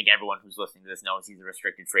everyone who's listening to this knows he's a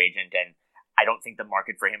restricted free agent, and I don't think the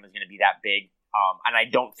market for him is going to be that big. And I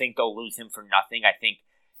don't think they'll lose him for nothing. I think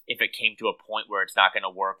if it came to a point where it's not going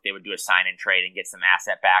to work, they would do a sign and trade and get some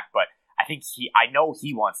asset back. But I know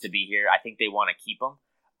he wants to be here. I think they want to keep him.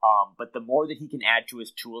 But the more that he can add to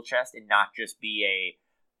his tool chest and not just be a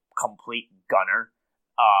complete gunner,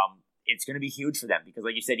 it's going to be huge for them. Because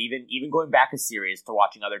like you said, even going back a series to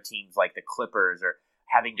watching other teams like the Clippers or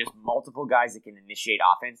having just multiple guys that can initiate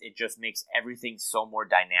offense, it just makes everything so more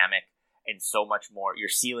dynamic and so much more. Your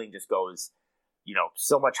ceiling just goes,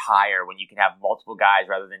 so much higher when you can have multiple guys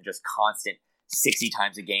rather than just constant 60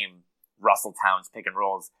 times a game Russell Towns pick and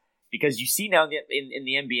rolls. Because you see now in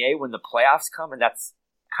the NBA when the playoffs come, and that's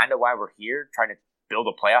kind of why we're here trying to build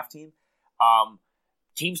a playoff team.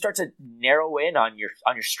 Teams start to narrow in on your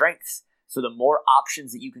strengths. So the more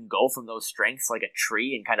options that you can go from those strengths, like a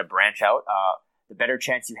tree, and kind of branch out, the better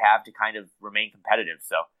chance you have to kind of remain competitive.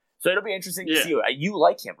 So it'll be interesting to see. You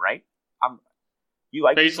like him, right? You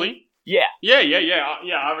like Beasley? Yeah. Yeah.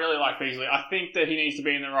 I really like Beasley. I think that he needs to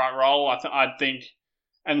be in the right role. I think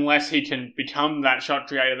unless he can become that shot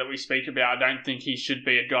creator that we speak about, I don't think he should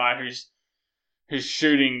be a guy who's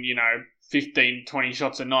shooting, 15, 20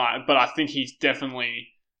 shots a night. But I think he's definitely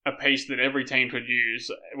a piece that every team could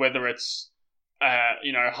use, whether it's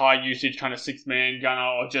high usage kind of 6-man gunner,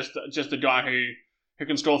 or just a guy who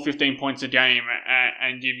can score 15 points a game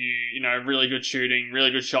and give you, really good shooting, really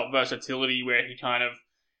good shot versatility, where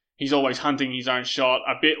he's always hunting his own shot,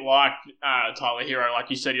 a bit like Tyler Hero. Like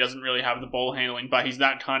you said, he doesn't really have the ball handling, but he's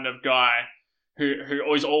that kind of guy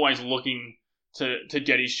who is always looking to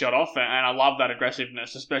get his shot off, and I love that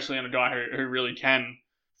aggressiveness, especially on a guy who really can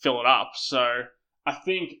fill it up. So I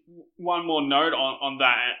think one more note on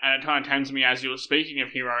that, and it kind of came to me as you were speaking of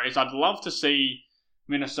Hero, is I'd love to see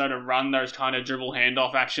Minnesota run those kind of dribble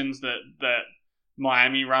handoff actions that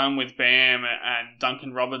Miami run with Bam and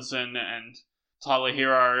Duncan Robinson and Tyler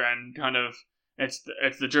Hero, and kind of it's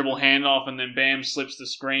the dribble handoff and then Bam slips the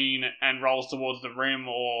screen and rolls towards the rim,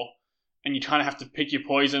 and you kind of have to pick your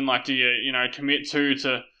poison. Like, do you commit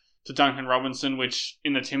to Duncan Robinson, which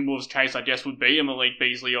in the Timberwolves case I guess would be a Malik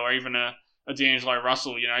Beasley or even a D'Angelo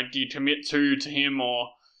Russell? Do you commit to him, or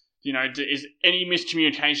is any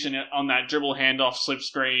miscommunication on that dribble handoff, slip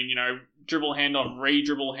screen, dribble handoff,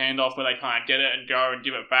 re-dribble handoff where they kind of get it and go and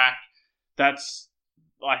give it back? That's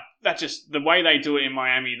just the way they do it in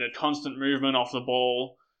Miami, the constant movement off the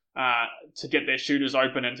ball to get their shooters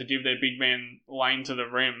open and to give their big man lane to the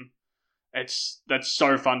rim. That's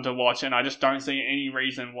so fun to watch, and I just don't see any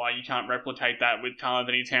reason why you can't replicate that with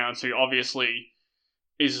Karl-Anthony Towns, who obviously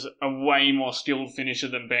is a way more skilled finisher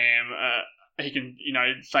than Bam. He can,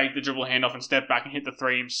 fake the dribble handoff and step back and hit the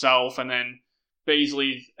three himself. And then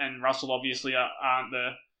Beasley and Russell obviously aren't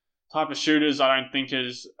the type of shooters, I don't think,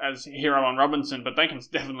 as Hero and Robinson, but they can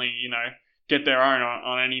definitely, get their own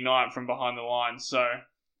on any night from behind the line. So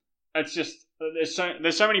it's just, there's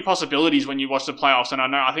so many possibilities when you watch the playoffs, and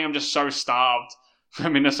I think I'm just so starved for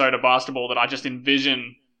Minnesota basketball that I just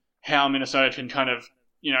envision how Minnesota can kind of,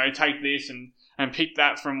 take this and pick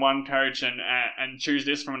that from one coach and choose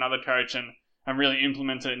this from another coach and really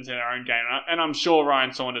implement it into their own game. And I'm sure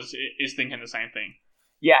Ryan Saunders is thinking the same thing.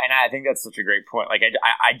 Yeah, and I think that's such a great point. Like,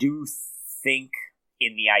 I do think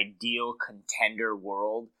in the ideal contender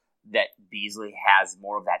world that Beasley has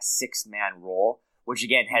more of that 6-man role, which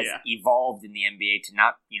again has evolved in the NBA to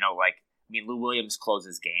not, Lou Williams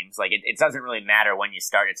closes games. Like, it doesn't really matter when you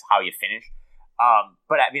start, it's how you finish.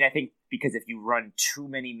 But I think because if you run too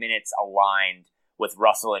many minutes aligned with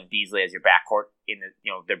Russell and Beasley as your backcourt,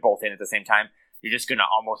 they're both in at the same time, you're just going to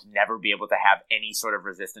almost never be able to have any sort of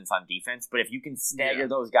resistance on defense. But if you can stagger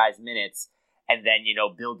those guys' minutes and then,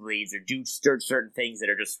 build leads or do certain things that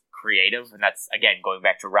are just creative, and that's, again, going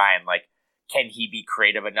back to Ryan, like can he be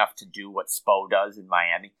creative enough to do what Spo does in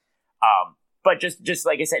Miami? But just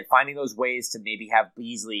like I said, finding those ways to maybe have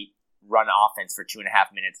Beasley run offense for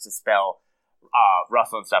 2.5 minutes to spell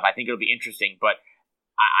Russell and stuff, I think it'll be interesting. But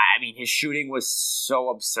I mean, his shooting was so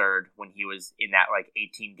absurd when he was in that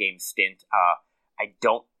 18-game stint. I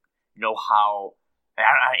don't know how.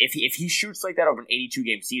 If he shoots like that over an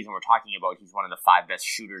 82-game season, we're talking about he's one of the 5 best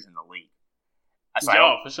shooters in the league.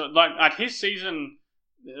 So for sure. Like his season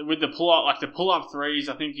with the pull-up threes,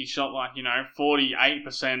 I think he shot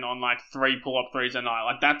 48% on 3 pull-up threes a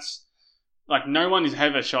night. That's no one has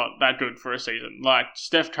ever shot that good for a season.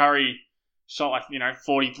 Steph Curry shot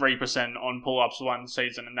 43% on pull-ups one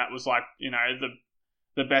season, and that was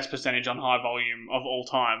the best percentage on high volume of all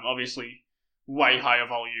time. Obviously, way higher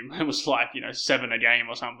volume. It was 7 a game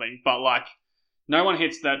or something. But no one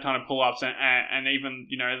hits that kind of pull-ups, and even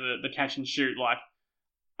the catch and shoot.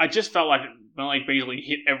 I just felt like Malik Beasley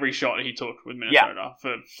hit every shot he took with Minnesota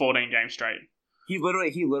for 14 games straight. He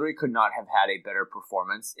literally could not have had a better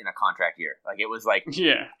performance in a contract year. It was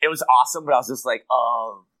yeah, it was awesome, but I was just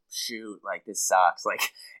oh shoot, this sucks.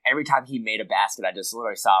 Every time he made a basket, I just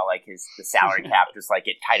literally saw the salary cap just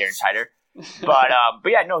get tighter and tighter. But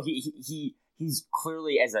yeah, no, he's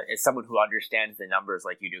clearly as someone who understands the numbers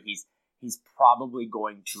like you do, he's probably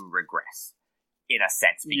going to regress in a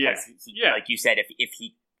sense because like you said, if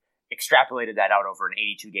he extrapolated that out over an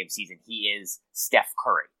 82-game season, he is Steph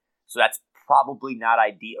Curry. So that's probably not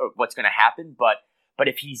ideal or what's going to happen. But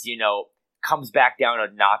if he's comes back down a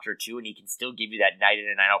notch or two and he can still give you that night in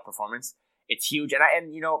and night out performance, it's huge. And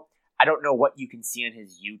I don't know what you can see on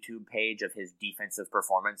his YouTube page of his defensive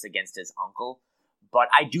performance against his uncle, but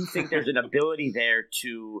I do think there's an ability there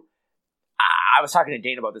to. I was talking to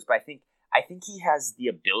Dane about this, but I think he has the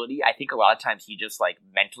ability. I think a lot of times he just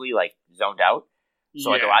mentally zoned out.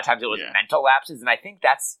 So a lot of times it was mental lapses, and I think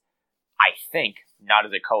that's. I think not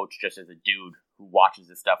as a coach, just as a dude who watches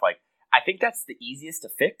this stuff. I think that's the easiest to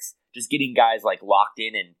fix. Just getting guys locked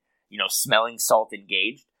in and smelling salt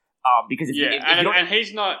engaged. Because if and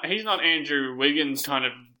he's not Andrew Wiggins kind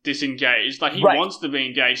of disengaged. He wants to be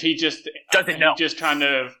engaged. He just doesn't know. He just kind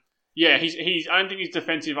of he's. I don't think his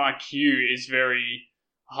defensive IQ is very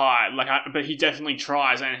high. But he definitely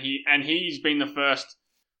tries, and he's been the first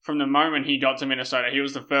from the moment he got to Minnesota. He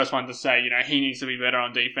was the first one to say he needs to be better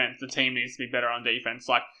on defense. The team needs to be better on defense.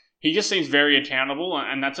 He just seems very accountable,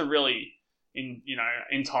 and that's a really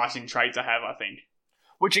enticing trait to have, I think.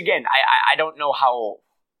 Which again, I don't know how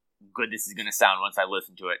good this is going to sound once I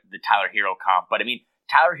listen to it, the Tyler Hero comp. But I mean,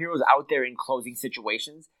 Tyler Hero's out there in closing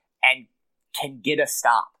situations and can get a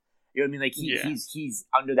stop. You know what I mean? He's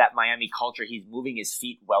under that Miami culture. He's moving his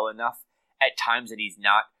feet well enough at times that he's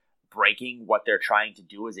not breaking what they're trying to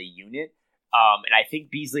do as a unit. And I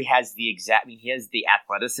think Beasley has he has the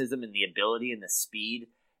athleticism and the ability and the speed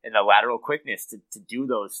and the lateral quickness to do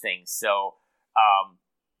those things. So,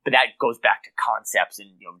 but that goes back to concepts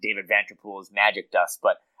and David Vanterpool's magic dust.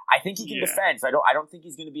 But I think he can defend. So I don't think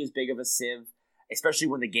he's going to be as big of a sieve, especially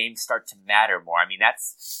when the games start to matter more. I mean,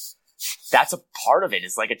 that's a part of it.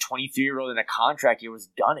 It's a 23-year-old in a contract year was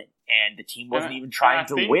gunning, and the team wasn't even trying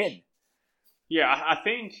to win. Yeah, I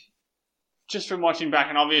think just from watching back,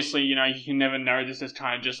 and obviously, you can never know this is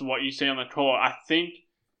kind of just what you see on the court. I think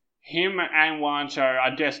him and Juancho,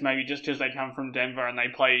 I guess maybe just because they come from Denver and they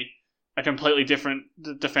play a completely different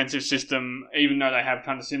defensive system, even though they have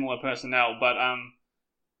kind of similar personnel, but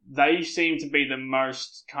they seem to be the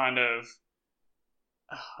most kind of,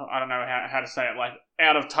 I don't know how to say it,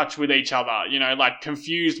 out of touch with each other,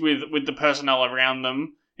 confused with the personnel around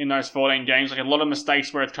them in those 14 games. A lot of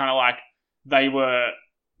mistakes where it's kind of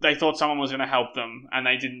they thought someone was going to help them and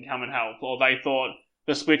they didn't come and help, or they thought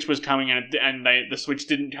the switch was coming and the switch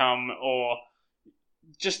didn't come, or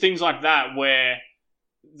just things like that where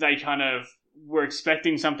they kind of were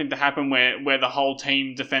expecting something to happen where the whole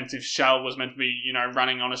team defensive shell was meant to be,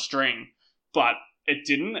 running on a string, but it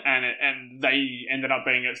didn't, and they ended up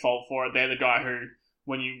being at fault for it. They're the guy who,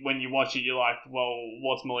 when you watch it, you're like, well,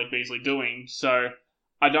 what's Malik Beasley doing? So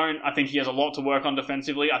I think he has a lot to work on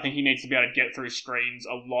defensively. I think he needs to be able to get through screens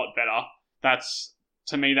a lot better. That's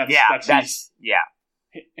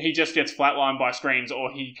he just gets flatlined by screens,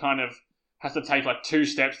 or he kind of has to take 2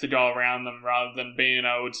 steps to go around them rather than being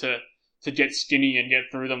able to get skinny and get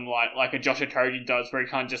through them like a Josh Okogie does, where he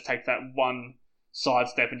can't just take that one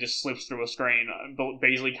sidestep and just slips through a screen. But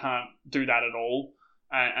Beasley can't do that at all,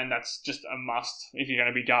 and that's just a must if you're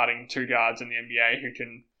going to be guarding 2 guards in the NBA who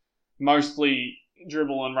can mostly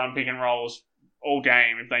dribble and run pick and rolls all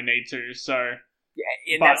game if they need to. So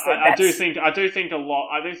Yeah, and But I do think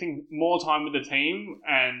more time with the team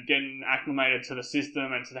and getting acclimated to the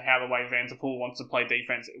system and to how the way Vanderpool wants to play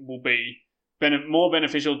defense will be more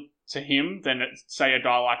beneficial to him than say a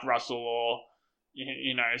guy like Russell or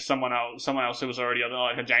someone else who was already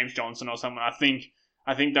like a James Johnson or someone. I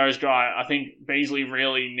think those guys. I think Beasley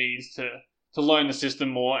really needs to learn the system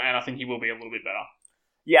more, and I think he will be a little bit better.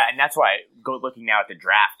 Yeah, and that's why looking now at the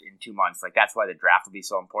draft in 2 months, like that's why the draft will be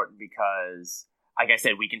so important because, like I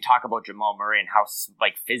said, we can talk about Jamal Murray and how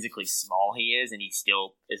like physically small he is, and he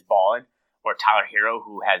still is balling, or Tyler Hero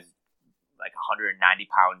who has like 190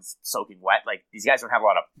 pounds soaking wet. Like these guys don't have a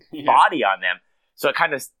lot of body on them, so it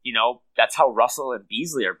kind of that's how Russell and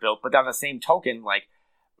Beasley are built. But on the same token, like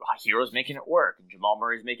Hero's making it work and Jamal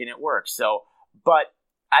Murray's making it work. So, but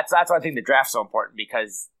that's why I think the draft's so important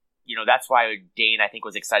because. That's why Dane, I think,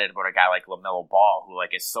 was excited about a guy like LaMelo Ball, who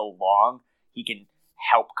like is so long, he can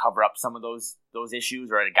help cover up some of those issues,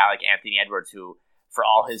 or a guy like Anthony Edwards, who, for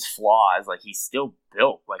all his flaws, like he's still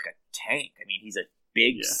built like a tank. I mean, he's a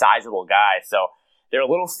big, sizable guy. So they're a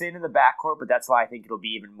little thin in the backcourt, but that's why I think it'll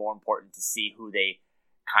be even more important to see who they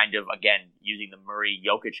kind of, again, using the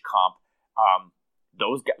Murray-Jokic comp.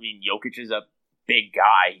 Those guys, I mean, Jokic is a big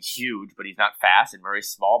guy. He's huge, but he's not fast, and Murray's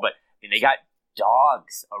small. But I mean, they got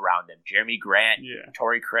dogs around them. Jeremy Grant,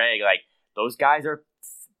 Torrey Craig, like those guys are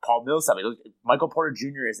Paul Millsap. Michael Porter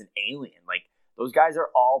Jr. is an alien. Like those guys are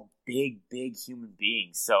all big human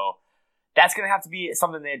beings. So that's going to have to be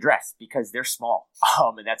something they address because they're small.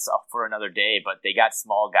 And that's up for another day, but they got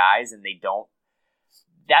small guys and they don't.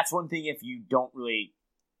 That's one thing if you don't really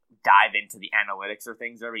dive into the analytics or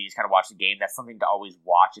things, or you just kind of watch the game, that's something to always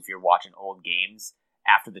watch if you're watching old games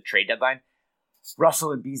after the trade deadline.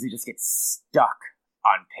 Russell and Beasley just get stuck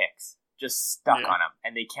on picks, on them,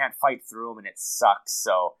 and they can't fight through them, and it sucks.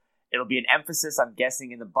 So it'll be an emphasis, I'm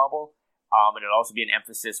guessing, in the bubble, and it'll also be an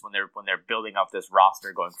emphasis when they're building up this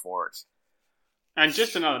roster going forward. And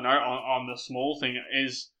just another note on the small thing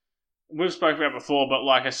is we've spoken about before, but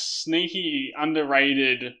like a sneaky,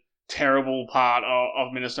 underrated, terrible part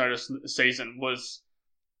of Minnesota's season was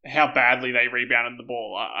how badly they rebounded the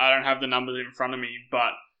ball. I don't have the numbers in front of me,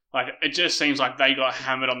 but like it just seems like they got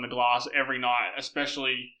hammered on the glass every night,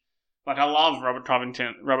 especially like I love Robert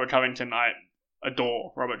Covington. I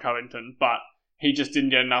adore Robert Covington, but he just didn't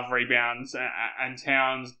get enough rebounds, and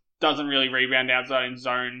Towns doesn't really rebound outside in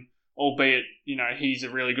zone, albeit he's a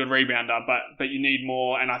really good rebounder, but you need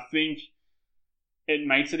more, and I think it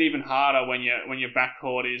makes it even harder when your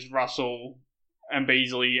backcourt is Russell and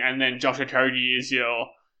Beasley, and then Josh Okogie is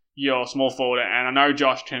your small forward, and I know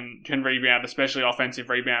Josh can rebound, especially offensive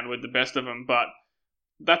rebound with the best of them, but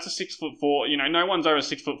that's a 6'4". No one's over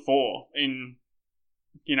 6'4" in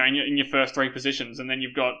your first three positions, and then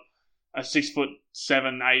you've got a 6'7",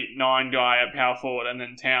 8, 9 guy at power forward, and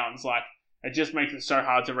then Towns. Like it just makes it so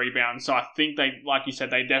hard to rebound. So I think they, like you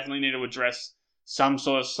said, they definitely need to address some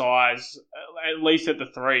sort of size, at least at the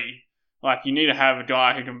three. Like you need to have a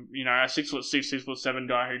guy who can, a 6'6", 6'7"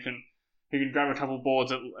 guy who can grab a couple of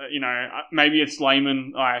boards. Maybe it's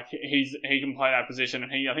Layman. Like he can play that position,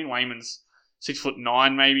 and I think Layman's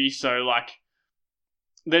 6'9" maybe. So like,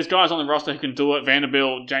 there's guys on the roster who can do it.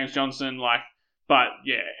 Vanderbilt, James Johnson, but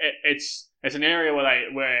yeah, it's an area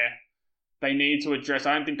where they need to address.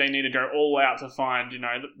 I don't think they need to go all out to find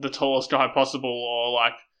the tallest guy possible, or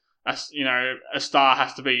like a star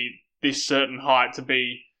has to be this certain height to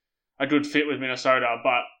be a good fit with Minnesota,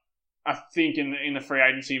 but I think in the free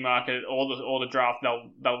agency market or the draft,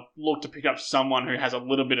 they'll look to pick up someone who has a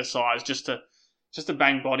little bit of size just to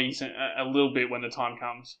bang bodies a little bit when the time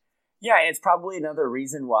comes. Yeah, and it's probably another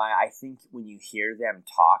reason why I think when you hear them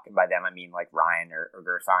talk, and by them I mean like Ryan or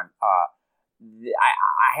Gerson,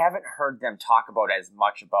 I haven't heard them talk about as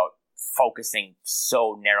much about focusing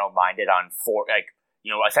so narrow-minded on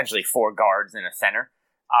essentially four guards and a center.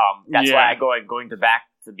 That's why going back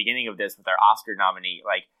to the beginning of this with our Oscar nominee,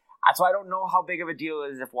 like. That's why I don't know how big of a deal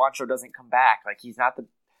it is if Juancho doesn't come back. Like, he's not the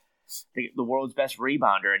world's best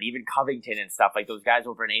rebounder, and even Covington and stuff, like those guys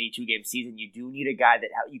over an 82-game season, you do need a guy that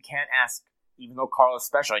you can't ask, even though Carl is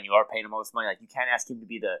special and you are paying him all this money, like you can't ask him to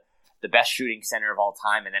be the best shooting center of all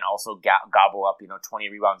time and then also gobble up, 20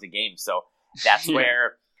 rebounds a game. So that's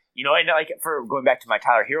where, and like for going back to my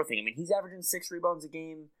Tyler Hero thing, I mean, he's averaging 6 rebounds a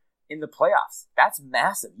game in the playoffs. That's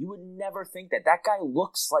massive. You would never think that guy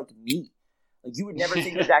looks like me. Like, you would never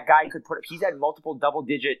think that guy could he's had multiple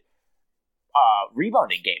double-digit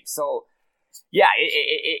rebounding games. So, yeah,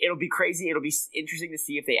 it'll be crazy. It'll be interesting to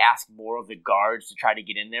see if they ask more of the guards to try to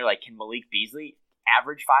get in there. Like, can Malik Beasley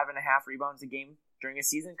average 5.5 rebounds a game during a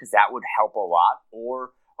season? Because that would help a lot.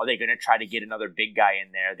 Or are they going to try to get another big guy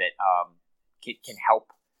in there that can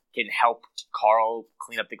help Carl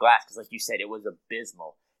clean up the glass, because like you said, it was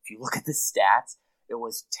abysmal. If you look at the stats, it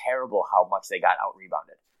was terrible how much they got out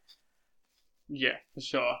rebounded. Yeah, for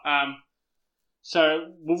sure.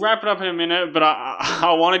 So we'll wrap it up in a minute, but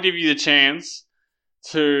I want to give you the chance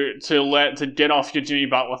to get off your Jimmy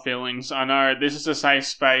Butler feelings. I know this is a safe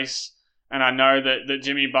space, and I know that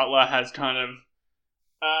Jimmy Butler has kind of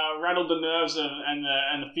rattled the nerves and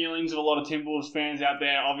the feelings of a lot of Timberwolves fans out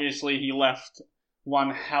there. Obviously, he left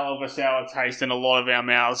one hell of a sour taste in a lot of our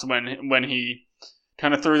mouths when he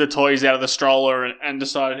kind of threw the toys out of the stroller and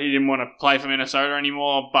decided he didn't want to play for Minnesota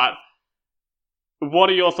anymore. But what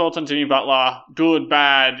are your thoughts on Jimmy Butler? Good,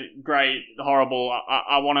 bad, great, horrible?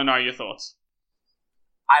 I want to know your thoughts.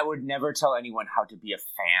 I would never tell anyone how to be a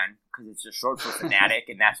fan, because it's just short for fanatic,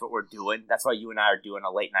 and that's what we're doing. That's why you and I are doing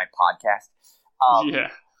a late night podcast.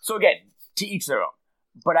 Yeah. So again, to each their own.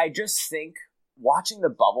 But I just think watching the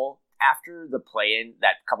bubble after the play-in,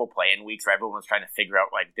 that couple play-in weeks where everyone was trying to figure out,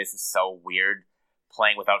 like, this is so weird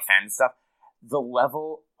playing without fans and stuff, the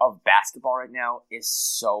level of basketball right now is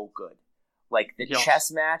so good. Like, the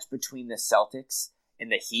chess match between the Celtics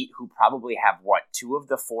and the Heat, who probably have, two of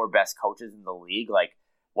the four best coaches in the league,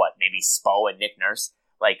 maybe Spo and Nick Nurse,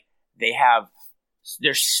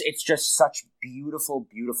 it's just such beautiful,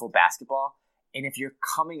 beautiful basketball. And if you're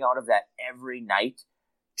coming out of that every night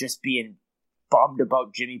just being bummed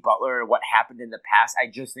about Jimmy Butler or what happened in the past, I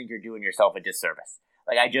just think you're doing yourself a disservice.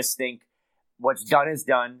 I just think what's done is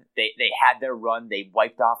done. They had their run. They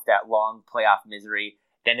wiped off that long playoff misery.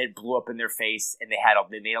 Then it blew up in their face, and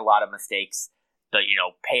they made a lot of mistakes.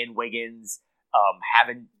 Paying Wiggins,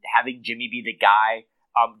 having Jimmy be the guy.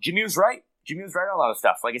 Jimmy was right. Jimmy was right on a lot of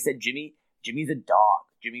stuff. Like I said, Jimmy's a dog.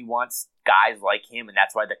 Jimmy wants guys like him, and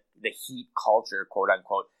that's why the Heat culture, quote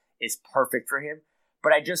unquote, is perfect for him.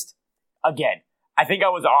 But I think I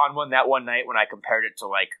was on one that one night when I compared it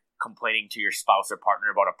to complaining to your spouse or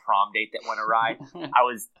partner about a prom date that went awry. I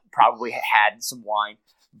was probably had some wine,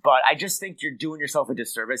 but I just think you're doing yourself a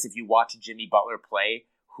disservice if you watch Jimmy Butler play,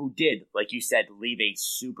 who did, like you said, leave a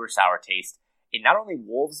super sour taste in not only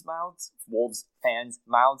Wolves fans'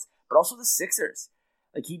 mouths, but also the Sixers.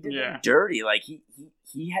 He did them dirty.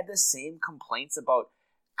 He had the same complaints about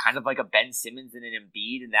kind of like a Ben Simmons and an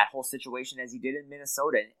Embiid and that whole situation as he did in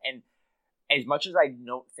Minnesota. And as much as I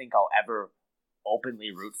don't think I'll ever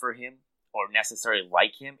openly root for him or necessarily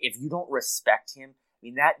like him, if you don't respect him,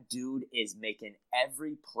 that dude is making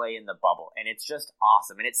every play in the bubble, and it's just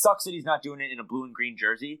awesome. And it sucks that he's not doing it in a blue and green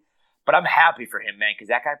jersey, but I'm happy for him, man, because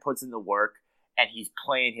that guy puts in the work, and he's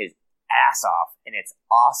playing his ass off, and it's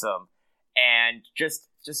awesome. And just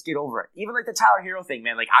get over it. Even the Tyler Hero thing,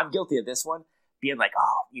 man. I'm guilty of this one, being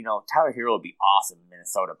Tyler Hero would be awesome in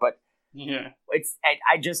Minnesota, but yeah,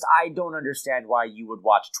 I don't understand why you would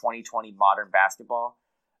watch 2020 modern basketball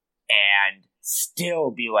and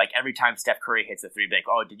still be every time Steph Curry hits a three,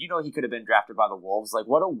 oh, did you know he could have been drafted by the Wolves?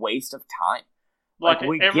 What a waste of time.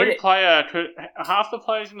 Every player half the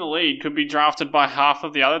players in the league could be drafted by half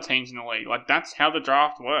of the other teams in the league. That's how the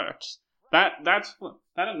draft works. That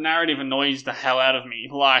narrative annoys the hell out of me.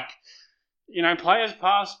 Players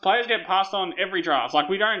get passed on every draft.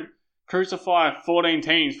 We don't crucify 14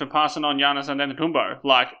 teams for passing on Giannis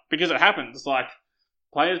Antetokounmpo. Because it happens.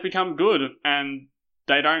 Players become good, and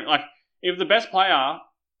they don't if the best player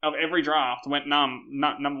of every draft went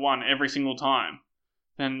number one every single time,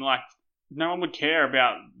 then no one would care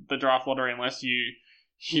about the draft lottery unless you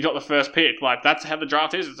got the first pick. That's how the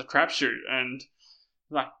draft is. It's a crapshoot, and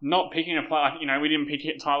not picking a player. We didn't pick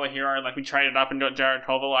Tyler Hero. We traded up and got Jared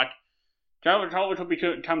Culver. Jared Culver could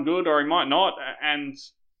become good, or he might not, and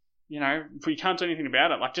we can't do anything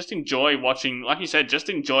about it. Just enjoy watching. Like you said, just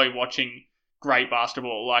enjoy watching great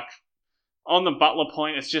basketball. On the Butler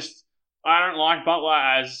point, it's just I don't like Butler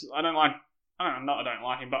as I don't like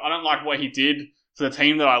him, but I don't like what he did for the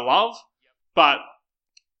team that I love. But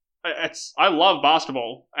I love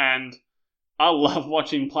basketball, and I love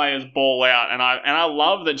watching players ball out, and I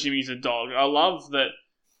love that Jimmy's a dog. I love that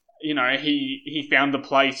he found the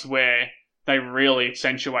place where they really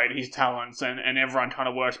accentuate his talents, and everyone kind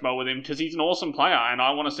of works well with him because he's an awesome player, and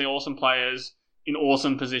I want to see awesome players in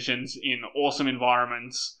awesome positions in awesome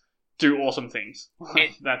environments do awesome things.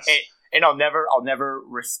 And I'll never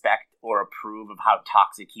respect or approve of how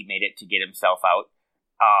toxic he made it to get himself out.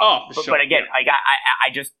 But again, yeah.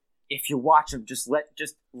 I just, if you watch him, just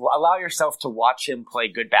allow yourself to watch him play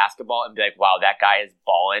good basketball and be wow, that guy is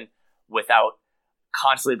balling, without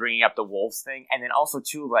constantly bringing up the Wolves thing. And then also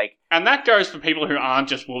too, and that goes for people who aren't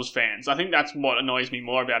just Wolves fans. I think that's what annoys me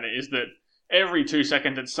more about it, is that every 2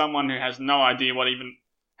 seconds it's someone who has no idea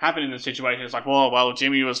happen in the situation. It's like, well,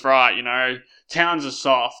 Jimmy was right, Towns is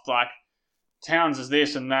soft, like, Towns is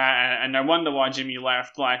this and that, and no wonder why Jimmy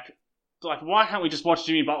left. Like, why can't we just watch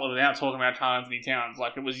Jimmy Butler without talking about Karl-Anthony Towns?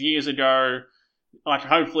 Like, it was years ago. Like,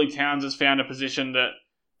 hopefully Towns has found a position that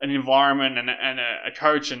an environment and a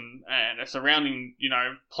coach and a surrounding,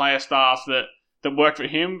 player staff that work for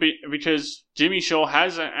him because Jimmy sure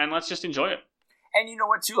has, and let's just enjoy it. And you know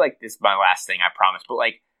what, too? Like, this is my last thing, I promise. But,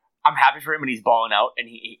 like, I'm happy for him when he's balling out. And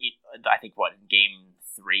he I think, in Game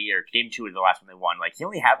 3 or Game 2 was the last one they won. Like, he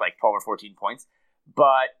only had, 12 or 14 points.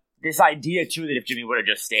 But this idea, too, that if Jimmy would have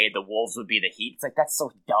just stayed, the Wolves would be the Heat. It's like, that's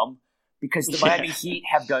so dumb. Because the Miami Heat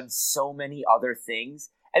have done so many other things.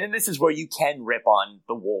 And then this is where you can rip on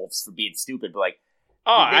the Wolves for being stupid. But,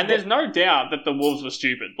 there's no doubt that the Wolves were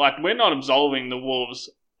stupid. Like, we're not absolving the Wolves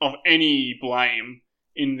of any blame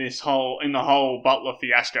in the whole Butler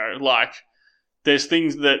fiasco. Like, there's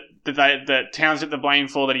things that Towns get the blame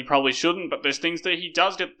for that he probably shouldn't, but there's things that he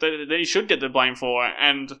does get that he should get the blame for,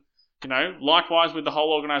 and likewise with the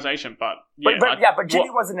whole organization. But Jimmy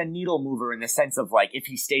wasn't a needle mover in the sense of if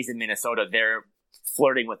he stays in Minnesota, they're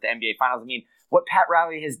flirting with the NBA Finals. I mean, what Pat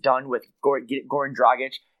Riley has done with Goran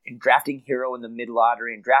Dragic and drafting Hero in the mid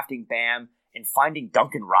lottery and drafting Bam and finding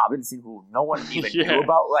Duncan Robinson, who no one even knew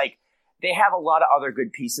about, they have a lot of other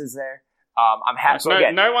good pieces there. I'm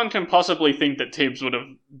happy. No one can possibly think that Tibbs would have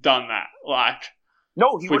done that.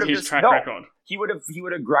 No, he would have his track record. He would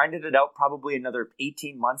have grinded it out probably another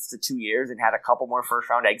 18 months to 2 years and had a couple more first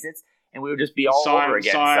round exits, and we would just be all over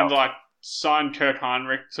again. Signed Kirk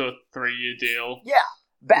Heinrich to a 3-year deal. Yeah.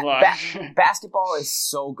 Basketball is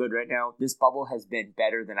so good right now. This bubble has been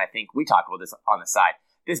better than I think. We talk about this on the side.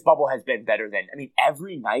 This bubble has been better than,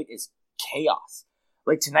 every night is chaos.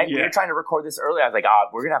 Tonight, we were trying to record this earlier. I was like,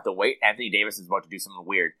 we're going to have to wait. Anthony Davis is about to do something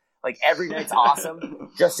weird. Every night's awesome.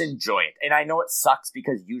 Just enjoy it. And I know it sucks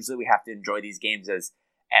because usually we have to enjoy these games as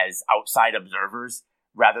outside observers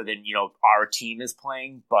rather than, our team is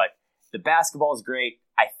playing. But the basketball is great.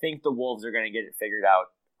 I think the Wolves are going to get it figured out.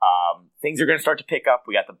 Things are going to start to pick up.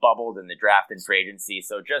 We got the bubble, then the draft and free agency.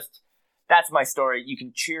 So that's my story. You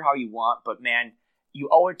can cheer how you want, but man, you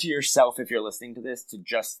owe it to yourself if you're listening to this to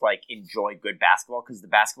just enjoy good basketball, because the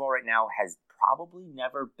basketball right now has probably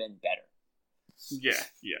never been better. Yeah.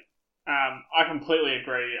 I completely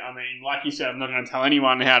agree. Like you said, I'm not going to tell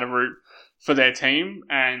anyone how to root for their team,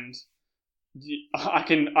 and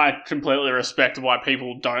I completely respect why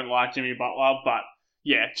people don't like Jimmy Butler, but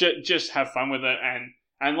yeah, just have fun with it,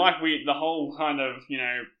 and the whole kind of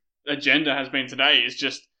agenda has been today is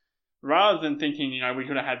just, rather than thinking, we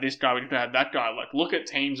could have had this guy, we could have had that guy, look at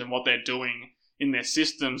teams and what they're doing in their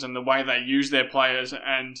systems and the way they use their players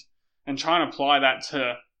and try and apply that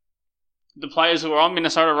to the players who are on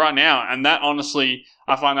Minnesota right now. And that, honestly,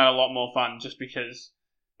 I find that a lot more fun just because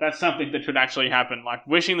that's something that could actually happen.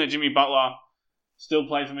 Wishing that Jimmy Butler still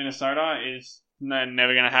plays in Minnesota is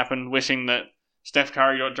never going to happen. Wishing that Steph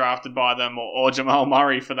Curry got drafted by them or Jamal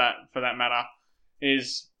Murray for that matter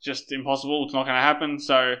is just impossible. It's not going to happen.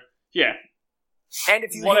 So, yeah. And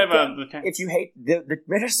if you hate the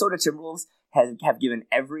Minnesota Timberwolves have given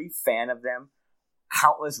every fan of them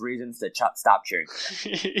countless reasons to stop cheering for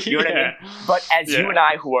them. You know what I mean? But as you and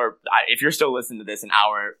I, who are, if you're still listening to this an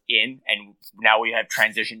hour in, and now we have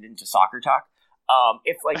transitioned into soccer talk,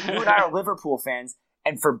 if you and I are Liverpool fans,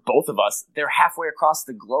 and for both of us, they're halfway across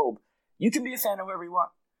the globe, you can be a fan of whoever you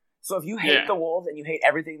want. So if you hate the Wolves and you hate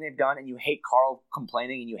everything they've done, and you hate Carl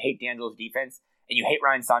complaining, and you hate D'Angelo's defense, and you hate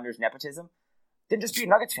Ryan Saunders' nepotism, then just be a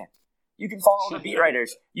Nuggets fan. You can follow all the beat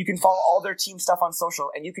writers. You can follow all their team stuff on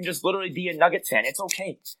social, and you can just literally be a Nuggets fan. It's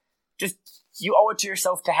okay. Just, you owe it to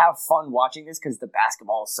yourself to have fun watching this because the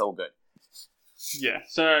basketball is so good. Yeah.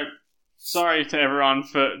 So sorry to everyone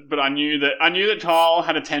but I knew that Kyle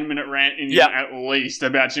had a 10-minute rant in at least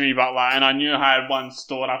about Jimmy Butler, and I knew I had one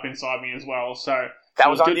stored up inside me as well. So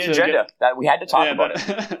that was on the agenda. That we had to talk about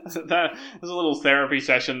it. That was a little therapy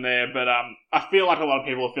session there, but I feel like a lot of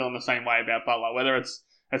people are feeling the same way about Butler, whether it's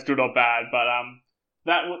good or bad. But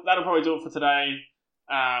that'll probably do it for today.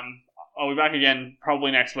 I'll be back again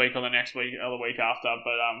probably next week or the next week or the week after.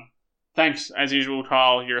 But thanks as usual,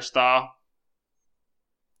 Kyle. You're a star.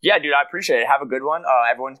 Yeah, dude, I appreciate it. Have a good one.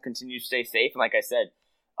 Everyone continue to stay safe, and like I said,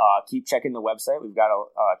 keep checking the website. We've got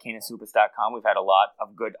canishoops.com. We've had a lot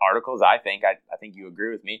of good articles. I think you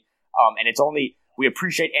agree with me. And we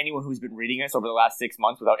appreciate anyone who's been reading us over the last 6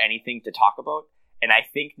 months without anything to talk about. And I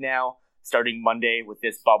think now, starting Monday with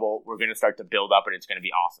this bubble, we're going to start to build up, and it's going to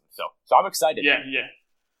be awesome. So I'm excited.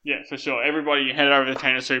 Yeah, for sure. Everybody head over to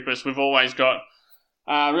Tennis Hoopers. We've always got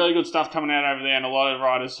really good stuff coming out over there, and a lot of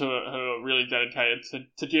writers who are really dedicated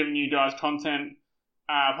to giving you guys content.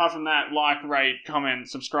 Apart from that, like, rate, comment,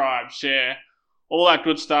 subscribe, share, all that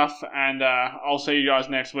good stuff. And I'll see you guys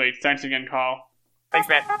next week. Thanks again, Kyle. Thanks,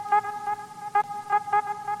 man.